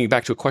coming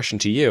back to a question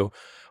to you,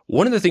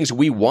 one of the things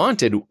we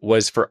wanted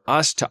was for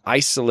us to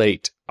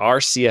isolate our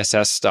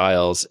CSS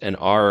styles and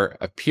our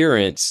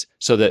appearance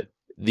so that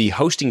the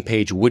hosting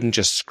page wouldn't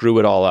just screw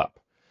it all up.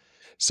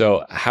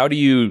 So how do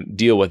you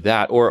deal with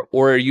that? Or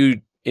are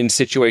you in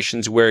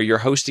situations where you're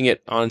hosting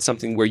it on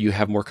something where you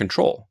have more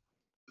control?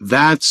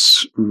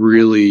 That's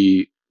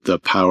really the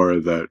power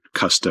that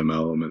custom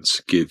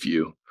elements give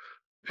you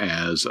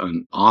as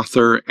an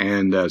author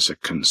and as a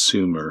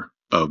consumer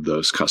of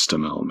those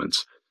custom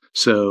elements.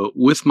 So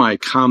with my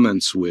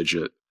comments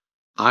widget,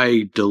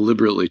 I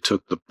deliberately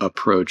took the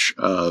approach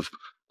of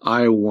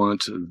I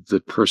want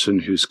the person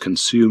who's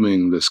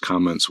consuming this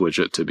comments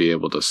widget to be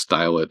able to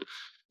style it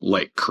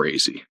like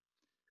crazy.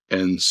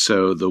 And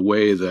so the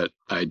way that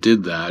I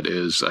did that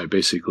is I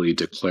basically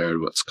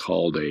declared what's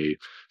called a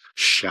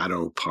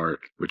shadow part,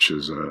 which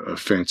is a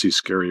fancy,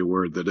 scary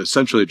word that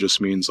essentially just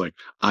means like,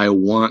 I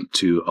want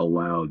to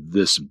allow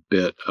this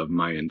bit of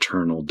my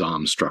internal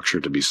DOM structure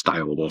to be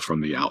stylable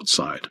from the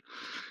outside.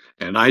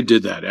 And I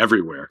did that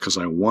everywhere because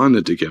I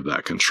wanted to give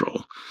that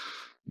control.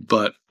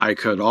 But I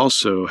could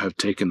also have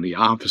taken the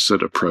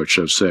opposite approach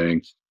of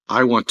saying,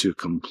 I want to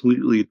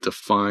completely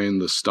define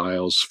the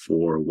styles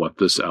for what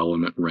this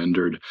element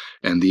rendered,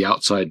 and the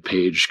outside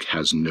page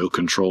has no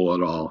control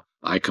at all.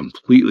 I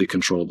completely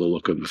control the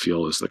look of the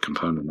feel as the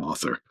component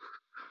author.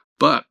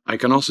 But I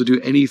can also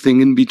do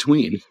anything in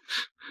between.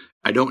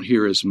 I don't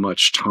hear as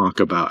much talk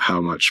about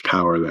how much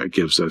power that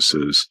gives us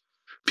as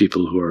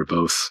people who are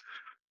both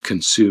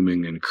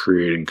consuming and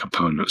creating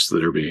components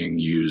that are being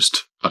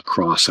used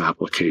across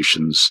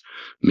applications,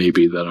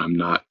 maybe that I'm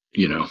not,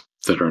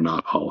 that are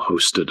not all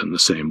hosted in the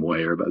same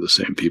way or by the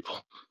same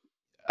people.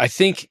 I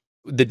think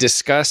the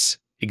Disqus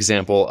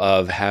example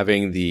of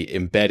having the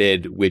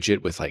embedded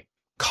widget with like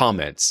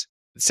comments,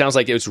 it sounds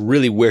like it was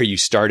really where you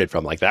started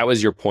from. Like that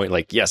was your point.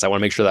 Like, yes, I want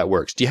to make sure that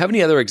works. Do you have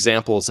any other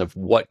examples of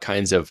what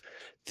kinds of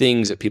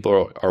things that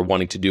people are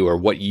wanting to do or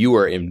what you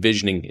are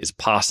envisioning is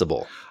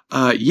possible?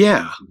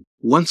 Yeah.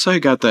 Once I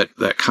got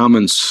that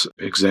comments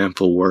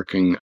example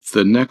working,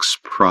 the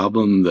next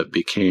problem that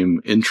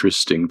became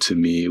interesting to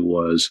me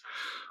was,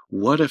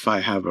 what if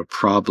I have a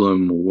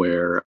problem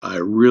where I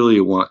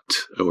really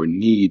want or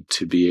need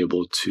to be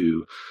able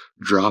to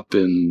drop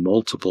in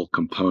multiple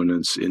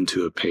components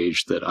into a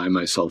page that I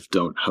myself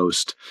don't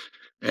host,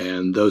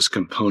 and those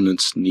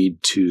components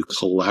need to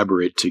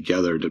collaborate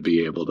together to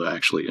be able to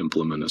actually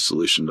implement a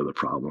solution to the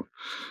problem?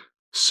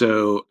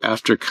 So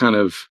after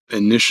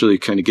initially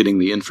getting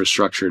the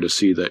infrastructure to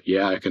see that,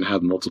 yeah, I can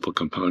have multiple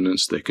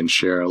components, they can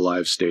share a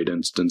live state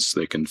instance,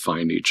 they can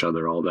find each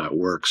other, all that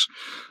works.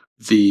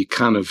 The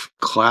kind of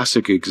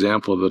classic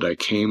example that I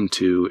came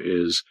to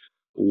is,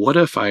 what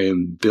if I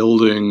am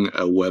building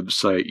a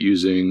website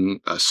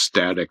using a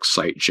static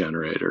site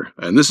generator?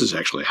 And this is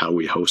actually how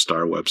we host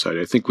our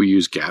website. I think we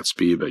use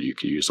Gatsby, but you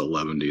could use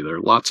Eleventy. There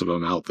are lots of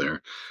them out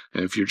there.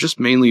 And if you're just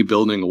mainly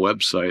building a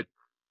website,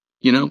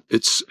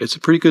 it's a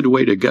pretty good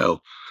way to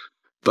go.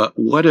 But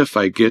what if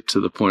I get to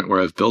the point where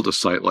I've built a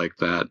site like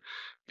that,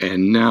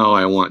 and now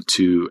I want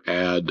to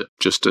add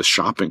just a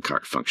shopping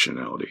cart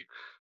functionality?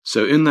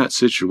 So in that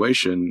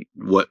situation,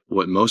 what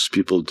most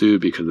people do,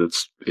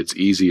 because it's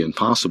easy and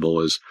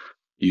possible, is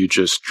you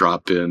just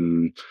drop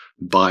in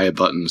buy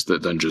buttons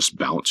that then just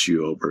bounce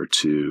you over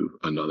to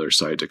another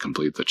site to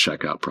complete the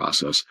checkout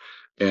process.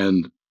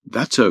 And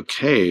that's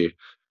okay.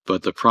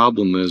 But the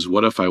problem is,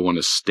 what if I want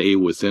to stay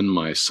within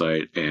my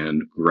site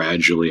and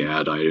gradually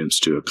add items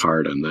to a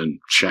cart and then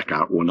check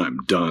out when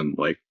I'm done,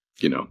 like,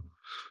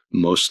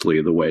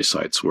 mostly the way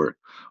sites work?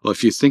 Well,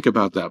 if you think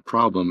about that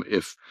problem,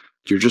 if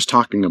you're just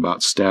talking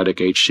about static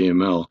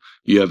HTML,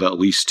 you have at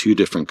least two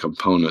different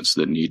components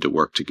that need to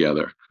work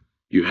together.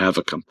 You have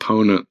a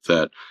component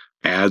that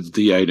adds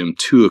the item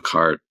to a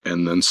cart,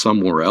 and then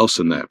somewhere else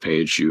in that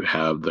page, you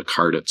have the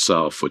cart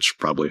itself, which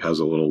probably has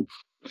a little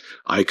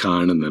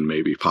icon and then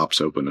maybe pops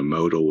open a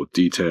modal with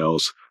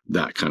details,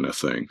 that kind of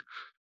thing.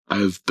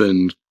 I've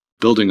been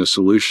building a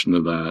solution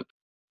to that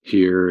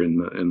here in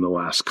the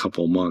last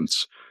couple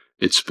months.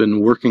 It's been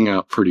working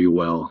out pretty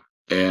well,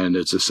 and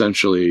it's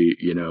essentially,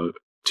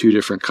 two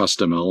different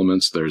custom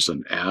elements. There's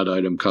an add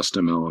item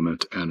custom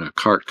element and a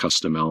cart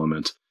custom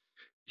element.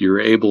 You're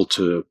able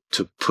to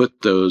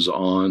put those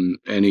on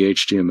any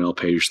HTML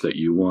page that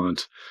you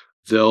want.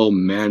 They'll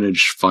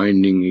manage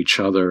finding each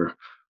other.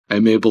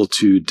 I'm able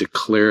to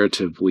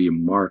declaratively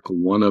mark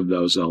one of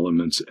those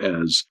elements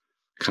as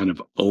kind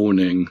of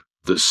owning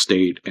the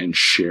state and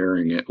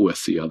sharing it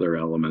with the other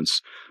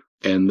elements.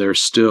 And there's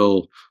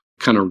still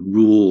kind of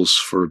rules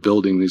for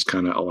building these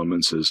kind of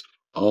elements. Is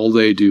all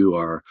they do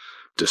are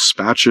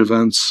dispatch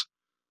events,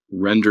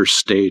 render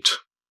state,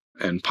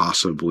 and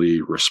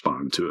possibly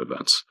respond to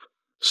events.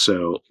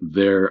 So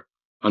they're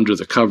under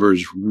the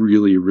covers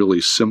really,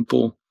 really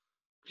simple,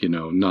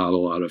 not a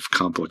lot of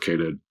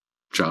complicated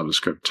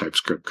JavaScript,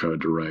 TypeScript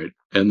code to write.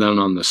 And then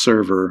on the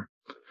server,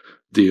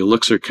 the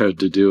Elixir code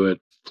to do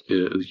it,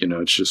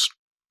 it's just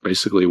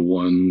basically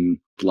one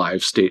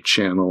live state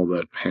channel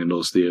that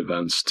handles the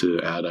events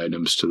to add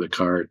items to the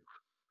cart.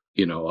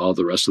 All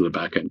the rest of the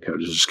backend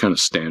code is just kind of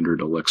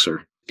standard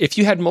Elixir. If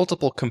you had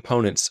multiple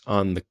components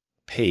on the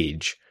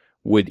page,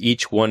 would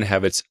each one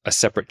have a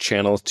separate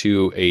channel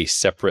to a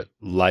separate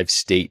live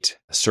state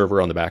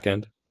server on the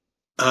backend?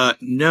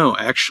 No,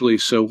 actually.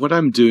 So what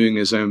I'm doing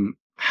is I'm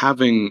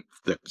having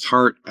the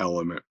cart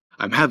element,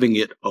 I'm having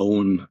it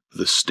own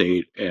the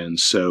state, and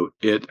so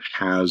it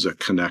has a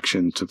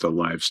connection to the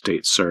live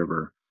state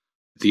server.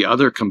 The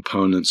other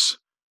components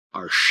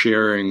are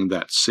sharing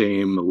that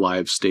same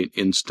live state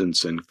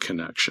instance and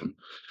connection.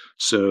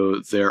 So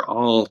they're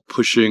all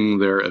pushing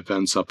their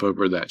events up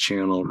over that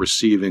channel,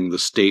 receiving the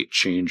state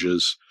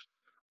changes.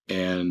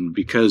 And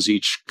because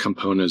each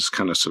component is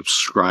kind of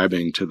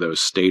subscribing to those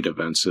state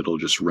events, it'll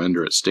just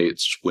render its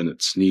states when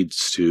it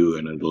needs to,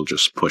 and it'll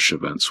just push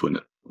events when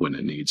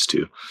it needs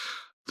to.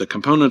 The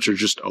components are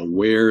just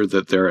aware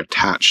that they're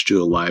attached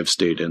to a live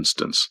state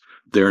instance.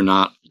 They're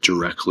not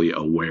directly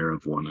aware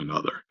of one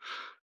another.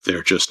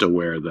 They're just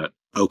aware that,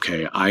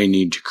 okay, I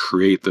need to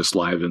create this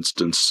live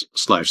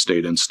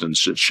state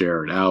instance to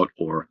share it out,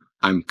 or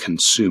I'm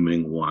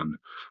consuming one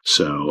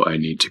So I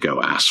need to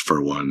go ask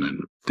for one,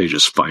 and they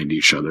just find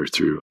each other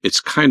through. It's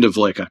kind of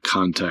like a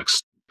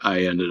context.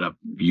 I ended up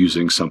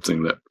using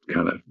something that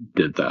kind of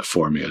did that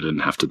for me. I didn't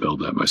have to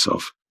build that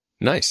myself.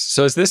 Nice.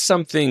 So is this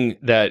something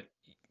that,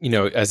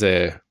 as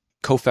a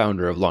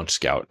co-founder of Launch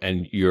Scout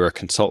and you're a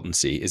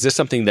consultancy, is this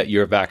something that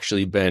you've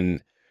actually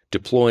been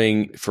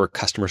deploying for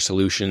customer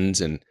solutions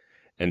and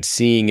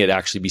seeing it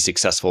actually be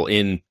successful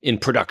in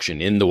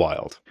production, in the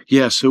wild?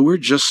 Yeah, so we're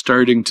just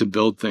starting to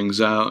build things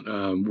out.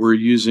 We're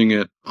using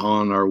it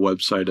on our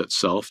website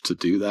itself to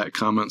do that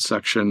comment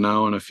section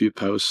now in a few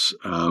posts.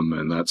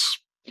 And that's,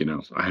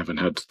 I haven't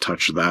had to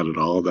touch that at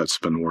all. That's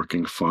been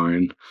working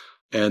fine.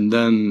 And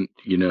then,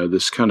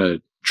 this kind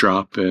of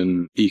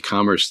drop-in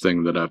e-commerce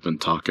thing that I've been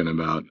talking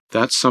about,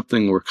 that's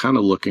something we're kind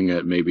of looking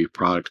at maybe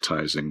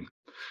productizing.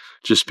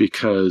 Just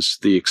because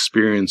the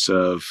experience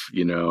of,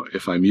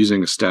 if I'm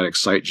using a static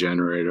site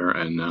generator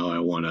and now I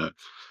want to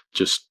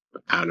just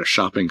add a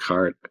shopping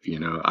cart,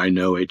 I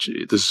know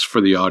this is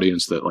for the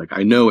audience that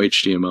I know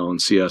HTML and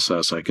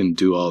CSS, I can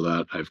do all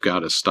that. I've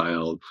got a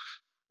style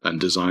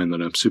and design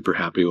that I'm super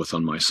happy with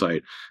on my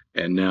site.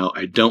 And now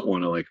I don't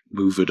want to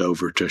move it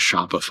over to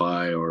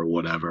Shopify or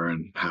whatever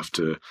and have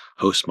to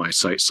host my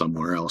site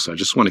somewhere else. I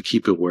just want to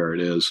keep it where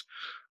it is,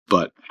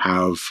 but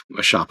have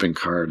a shopping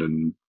cart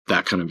and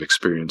that kind of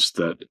experience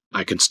that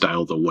I can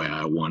style the way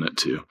I want it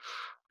to.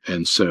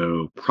 And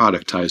so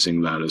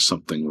productizing that is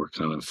something we're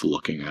kind of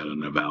looking at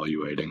and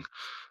evaluating.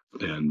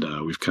 And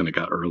we've kind of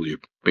got early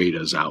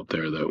betas out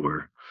there that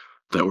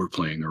we're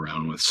playing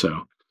around with.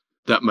 So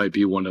that might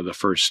be one of the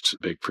first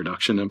big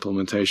production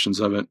implementations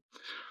of it.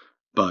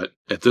 But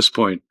at this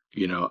point,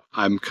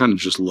 I'm kind of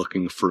just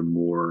looking for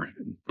more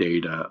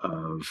data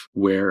of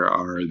where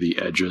are the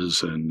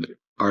edges and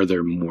are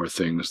there more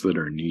things that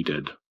are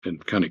needed,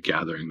 and kind of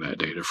gathering that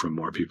data from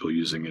more people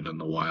using it in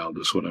the wild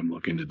is what I'm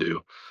looking to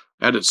do.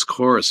 At its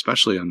core,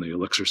 especially on the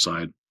Elixir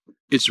side,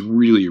 it's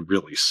really,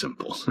 really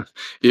simple.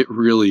 It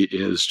really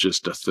is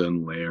just a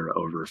thin layer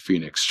over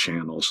Phoenix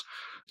channels.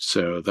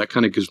 So that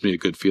kind of gives me a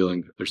good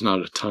feeling. There's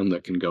not a ton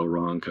that can go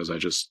wrong because I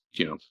just,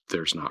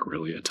 there's not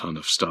really a ton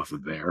of stuff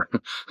there.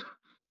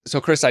 So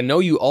Chris, I know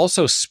you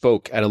also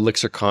spoke at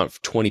ElixirConf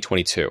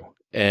 2022.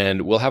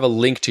 And we'll have a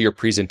link to your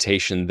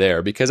presentation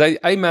there because I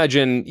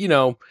imagine,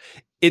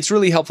 it's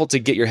really helpful to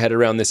get your head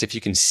around this if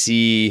you can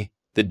see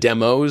the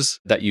demos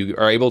that you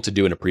are able to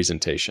do in a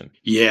presentation.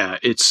 Yeah,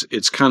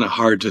 it's kind of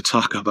hard to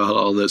talk about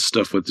all this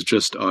stuff with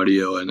just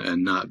audio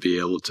and not be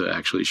able to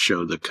actually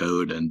show the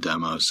code and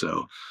demo.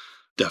 So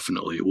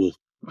definitely we'll,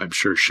 I'm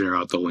sure, share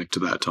out the link to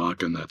that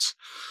talk, and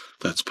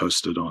that's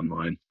posted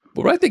online.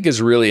 But what I think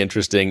is really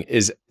interesting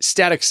is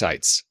static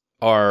sites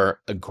are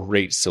a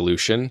great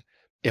solution.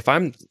 If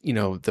I'm,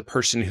 the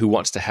person who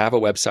wants to have a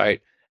website,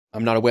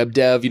 I'm not a web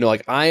dev,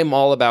 I am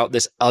all about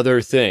this other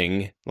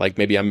thing. Like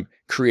maybe I'm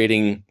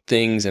creating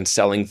things and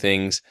selling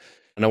things,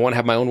 and I want to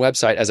have my own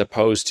website as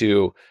opposed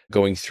to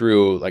going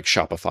through like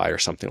Shopify or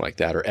something like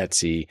that, or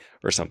Etsy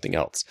or something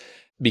else,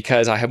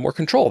 because I have more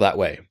control that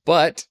way.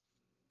 But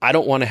I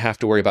don't want to have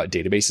to worry about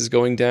databases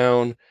going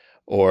down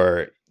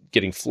or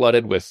getting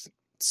flooded with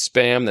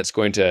spam that's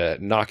going to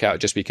knock out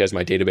just because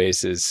my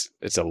database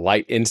it's a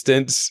light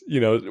instance,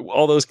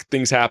 all those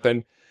things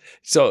happen.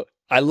 So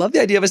I love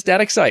the idea of a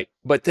static site,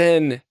 but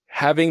then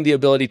having the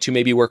ability to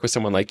maybe work with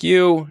someone like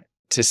you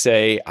to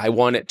say, I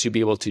want it to be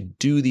able to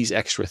do these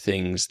extra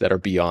things that are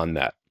beyond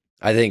that.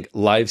 I think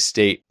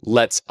LiveState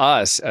lets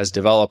us as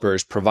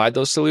developers provide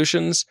those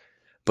solutions,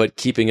 but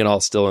keeping it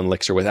all still in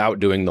Elixir without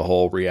doing the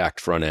whole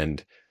React front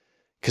end.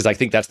 Because I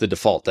think that's the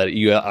default, that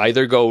you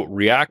either go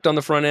React on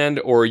the front end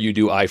or you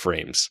do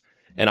iframes.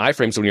 And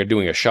iframes, when you're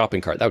doing a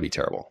shopping cart, that would be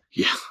terrible.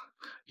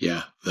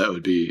 Yeah, that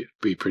would be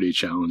pretty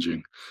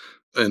challenging.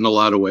 In a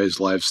lot of ways,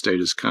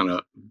 LiveState is kind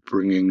of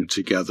bringing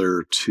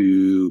together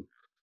two,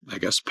 I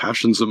guess,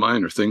 passions of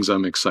mine or things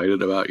I'm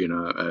excited about.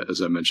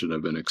 As I mentioned,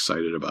 I've been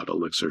excited about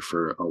Elixir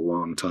for a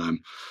long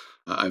time.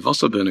 I've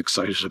also been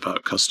excited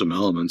about custom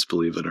elements,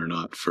 believe it or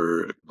not,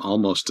 for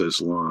almost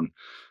as long.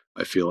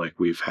 I feel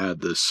like we've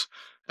had this.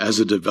 As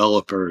a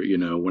developer,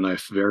 when I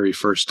very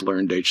first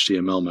learned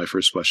HTML, my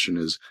first question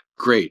is,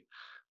 great,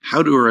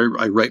 how do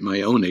I write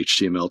my own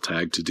HTML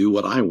tag to do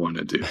what I want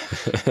to do?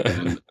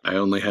 And I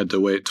only had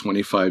to wait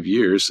 25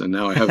 years, and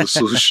now I have a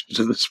solution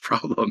to this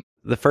problem.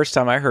 The first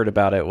time I heard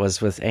about it was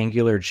with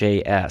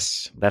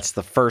AngularJS. That's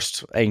the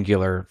first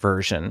Angular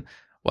version.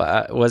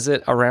 Was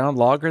it around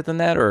longer than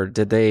that, or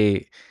did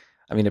they...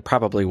 I mean, it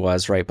probably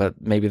was, right?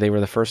 But maybe they were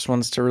the first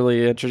ones to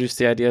really introduce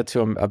the idea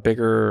to a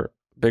bigger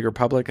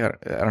public? I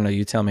don't know.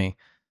 You tell me.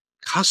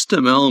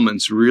 Custom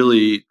elements,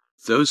 really,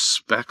 those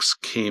specs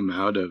came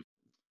out of,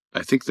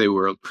 I think they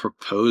were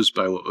proposed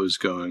by what was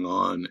going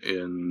on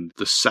in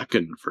the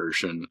second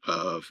version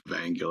of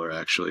Angular,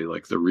 actually,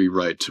 like the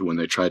rewrite to when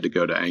they tried to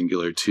go to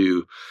Angular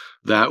 2.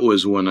 That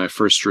was when I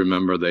first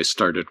remember they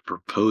started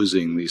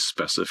proposing these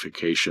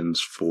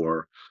specifications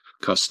for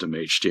custom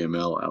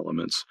HTML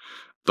elements.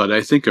 But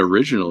I think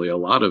originally a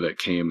lot of it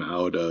came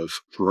out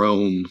of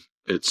Chrome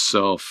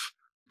itself,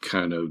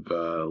 kind of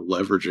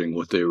leveraging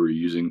what they were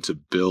using to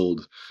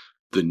build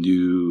the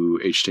new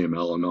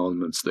HTML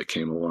elements that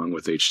came along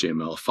with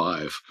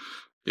HTML5.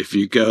 If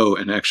you go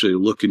and actually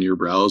look in your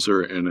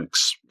browser and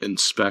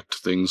inspect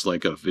things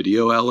like a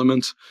video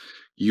element,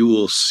 you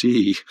will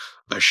see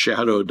a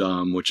shadow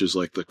DOM, which is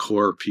like the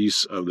core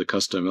piece of the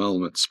custom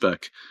element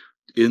spec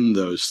in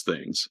those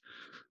things.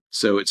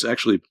 So it's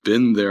actually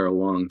been there a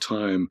long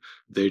time.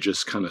 They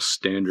just kind of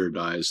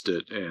standardized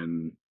it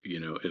and,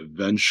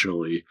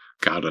 eventually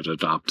got it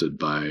adopted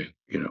by,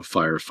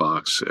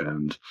 Firefox.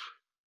 And,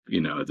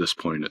 at this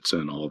point, it's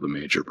in all the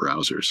major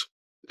browsers,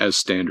 as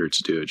standards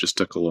do. It just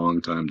took a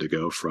long time to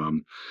go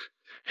from,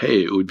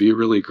 hey, it would be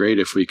really great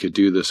if we could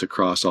do this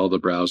across all the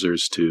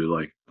browsers, to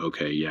like,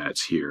 okay, yeah,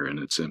 it's here and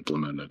it's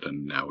implemented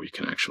and now we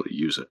can actually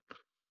use it.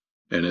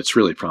 And it's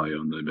really probably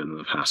only been in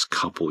the past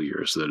couple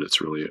years that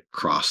it's really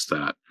crossed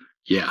that,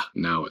 yeah,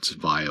 now it's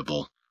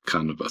viable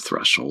kind of a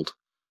threshold.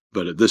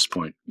 But at this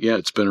point, yeah,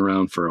 it's been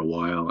around for a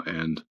while,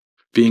 and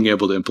being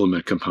able to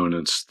implement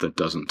components that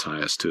doesn't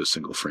tie us to a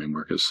single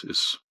framework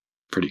is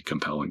pretty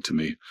compelling to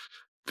me.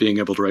 Being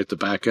able to write the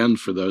back end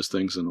for those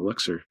things in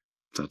Elixir,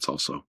 that's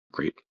also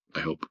great, I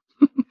hope.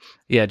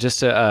 Yeah,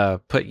 just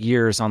to put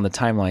years on the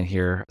timeline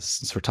here,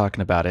 since we're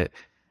talking about it,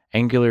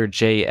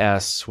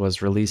 AngularJS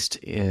was released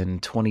in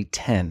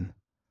 2010.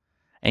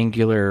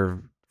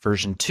 Angular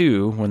version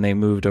 2, when they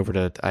moved over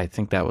to, I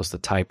think that was the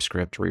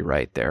TypeScript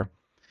rewrite there,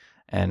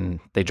 and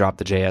they dropped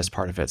the JS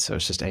part of it, so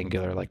it's just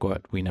Angular like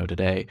what we know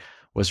today,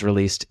 was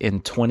released in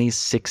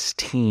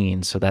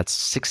 2016. So that's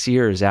 6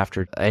 years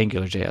after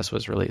AngularJS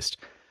was released.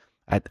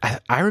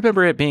 I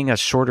remember it being a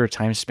shorter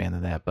time span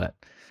than that, but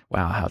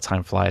wow, how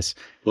time flies.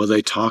 Well,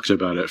 they talked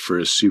about it for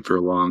a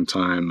super long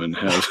time and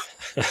have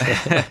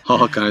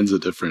all kinds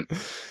of different...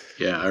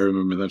 Yeah, I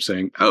remember them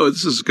saying, oh,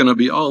 this is going to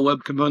be all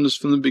web components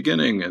from the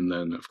beginning. And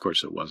then, of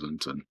course, it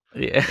wasn't. And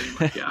yeah,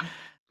 anyway, yeah,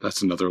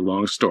 that's another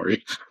long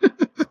story.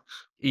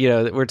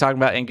 We're talking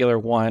about Angular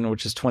 1,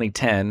 which is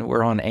 2010.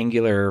 We're on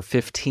Angular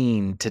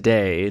 15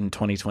 today in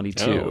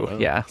 2022. Oh, wow.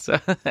 Yeah, so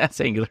that's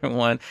Angular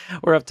 1.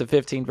 We're up to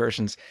 15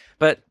 versions.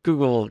 But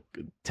Google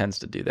tends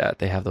to do that.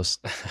 They have those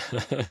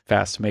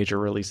fast major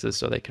releases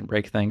so they can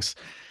break things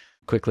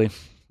quickly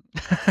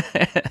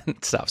and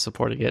stop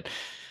supporting it.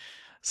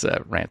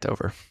 So rant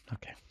over.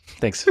 Okay.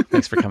 Thanks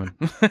for coming.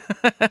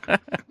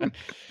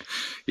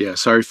 Yeah,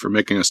 sorry for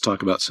making us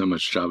talk about so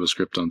much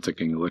JavaScript on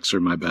Thinking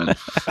Elixir. My bad.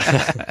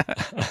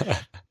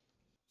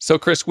 So,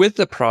 Chris, with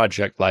the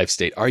project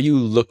LiveState, are you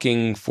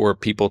looking for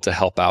people to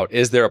help out?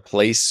 Is there a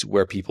place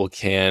where people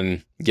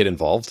can get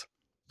involved?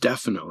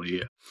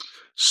 Definitely.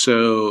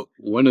 So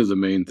one of the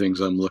main things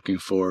I'm looking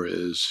for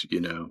is,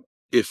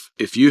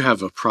 if you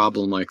have a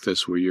problem like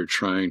this where you're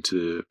trying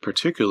to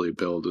particularly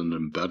build an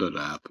embedded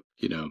app,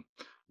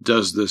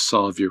 does this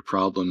solve your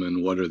problem,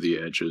 and what are the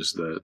edges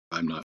that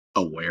I'm not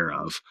aware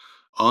of?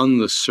 On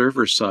the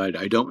server side,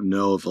 I don't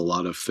know of a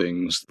lot of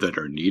things that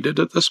are needed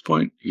at this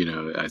point.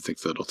 I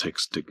think that it'll take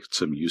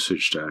some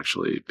usage to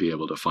actually be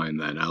able to find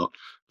that out.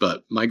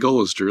 But my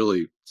goal is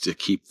to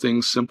keep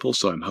things simple.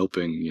 So I'm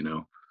hoping,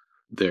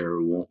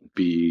 there won't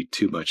be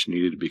too much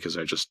needed, because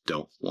I just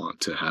don't want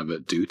to have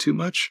it do too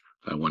much.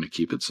 I want to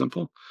keep it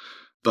simple.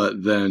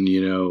 But then,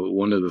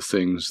 one of the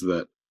things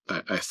that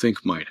I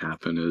think might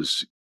happen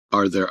is,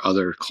 are there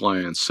other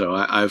clients? So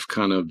I've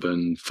kind of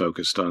been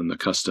focused on the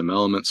custom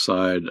element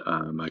side.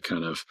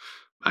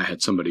 I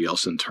had somebody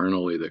else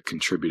internally that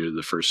contributed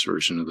the first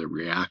version of the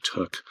React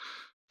hook.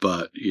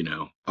 But,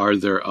 are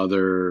there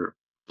other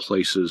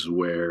places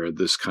where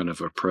this kind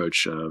of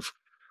approach of,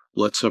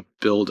 let's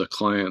build a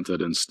client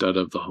that instead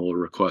of the whole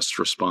request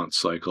response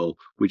cycle,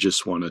 we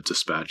just want to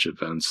dispatch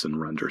events and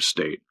render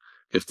state?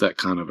 If that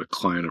kind of a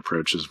client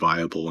approach is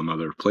viable in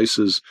other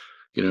places,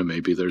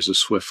 maybe there's a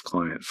Swift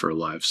client for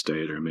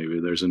LiveState, or maybe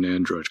there's an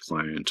Android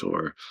client,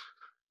 or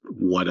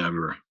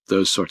whatever.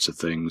 Those sorts of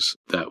things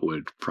that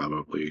would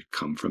probably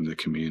come from the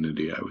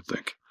community, I would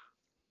think.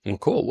 Well,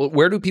 cool. Well,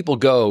 where do people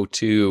go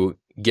to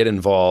get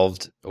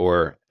involved,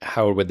 or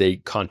how would they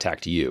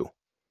contact you?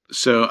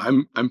 So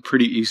I'm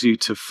pretty easy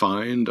to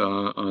find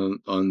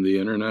on the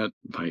internet.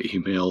 My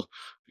email,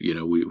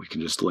 we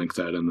can just link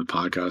that in the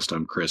podcast.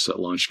 I'm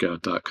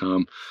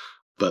Chris@launchscout.com.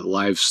 But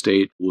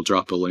LiveState, we'll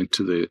drop a link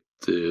to the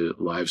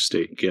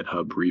LiveState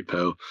GitHub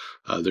repo.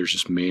 There's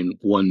just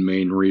one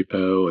main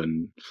repo,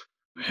 and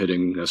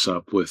hitting us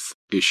up with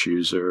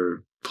issues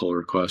or pull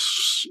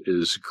requests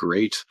is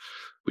great.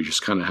 We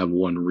just kind of have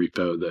one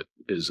repo that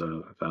is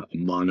a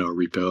mono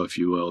repo, if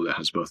you will, that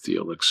has both the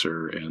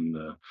Elixir and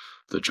the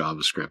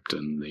JavaScript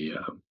and the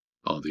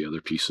all the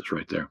other pieces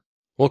right there.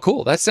 Well,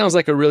 cool. That sounds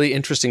like a really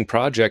interesting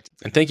project.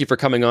 And thank you for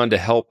coming on to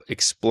help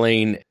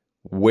explain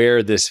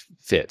where this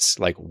fits,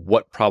 like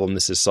what problem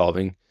this is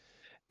solving.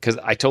 Because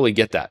I totally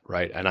get that,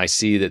 right? And I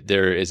see that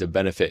there is a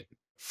benefit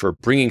for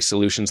bringing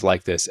solutions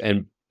like this.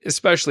 And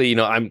especially,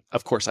 I'm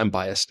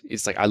biased.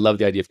 It's like, I love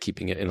the idea of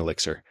keeping it in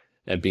Elixir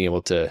and being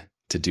able to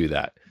do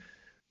that.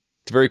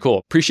 It's very cool.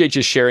 Appreciate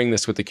you sharing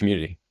this with the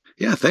community.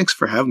 Yeah, thanks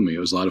for having me. It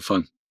was a lot of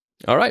fun.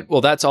 All right.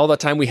 Well, that's all the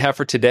time we have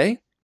for today.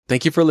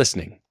 Thank you for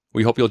listening.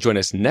 We hope you'll join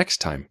us next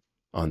time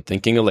on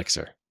Thinking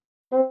Elixir.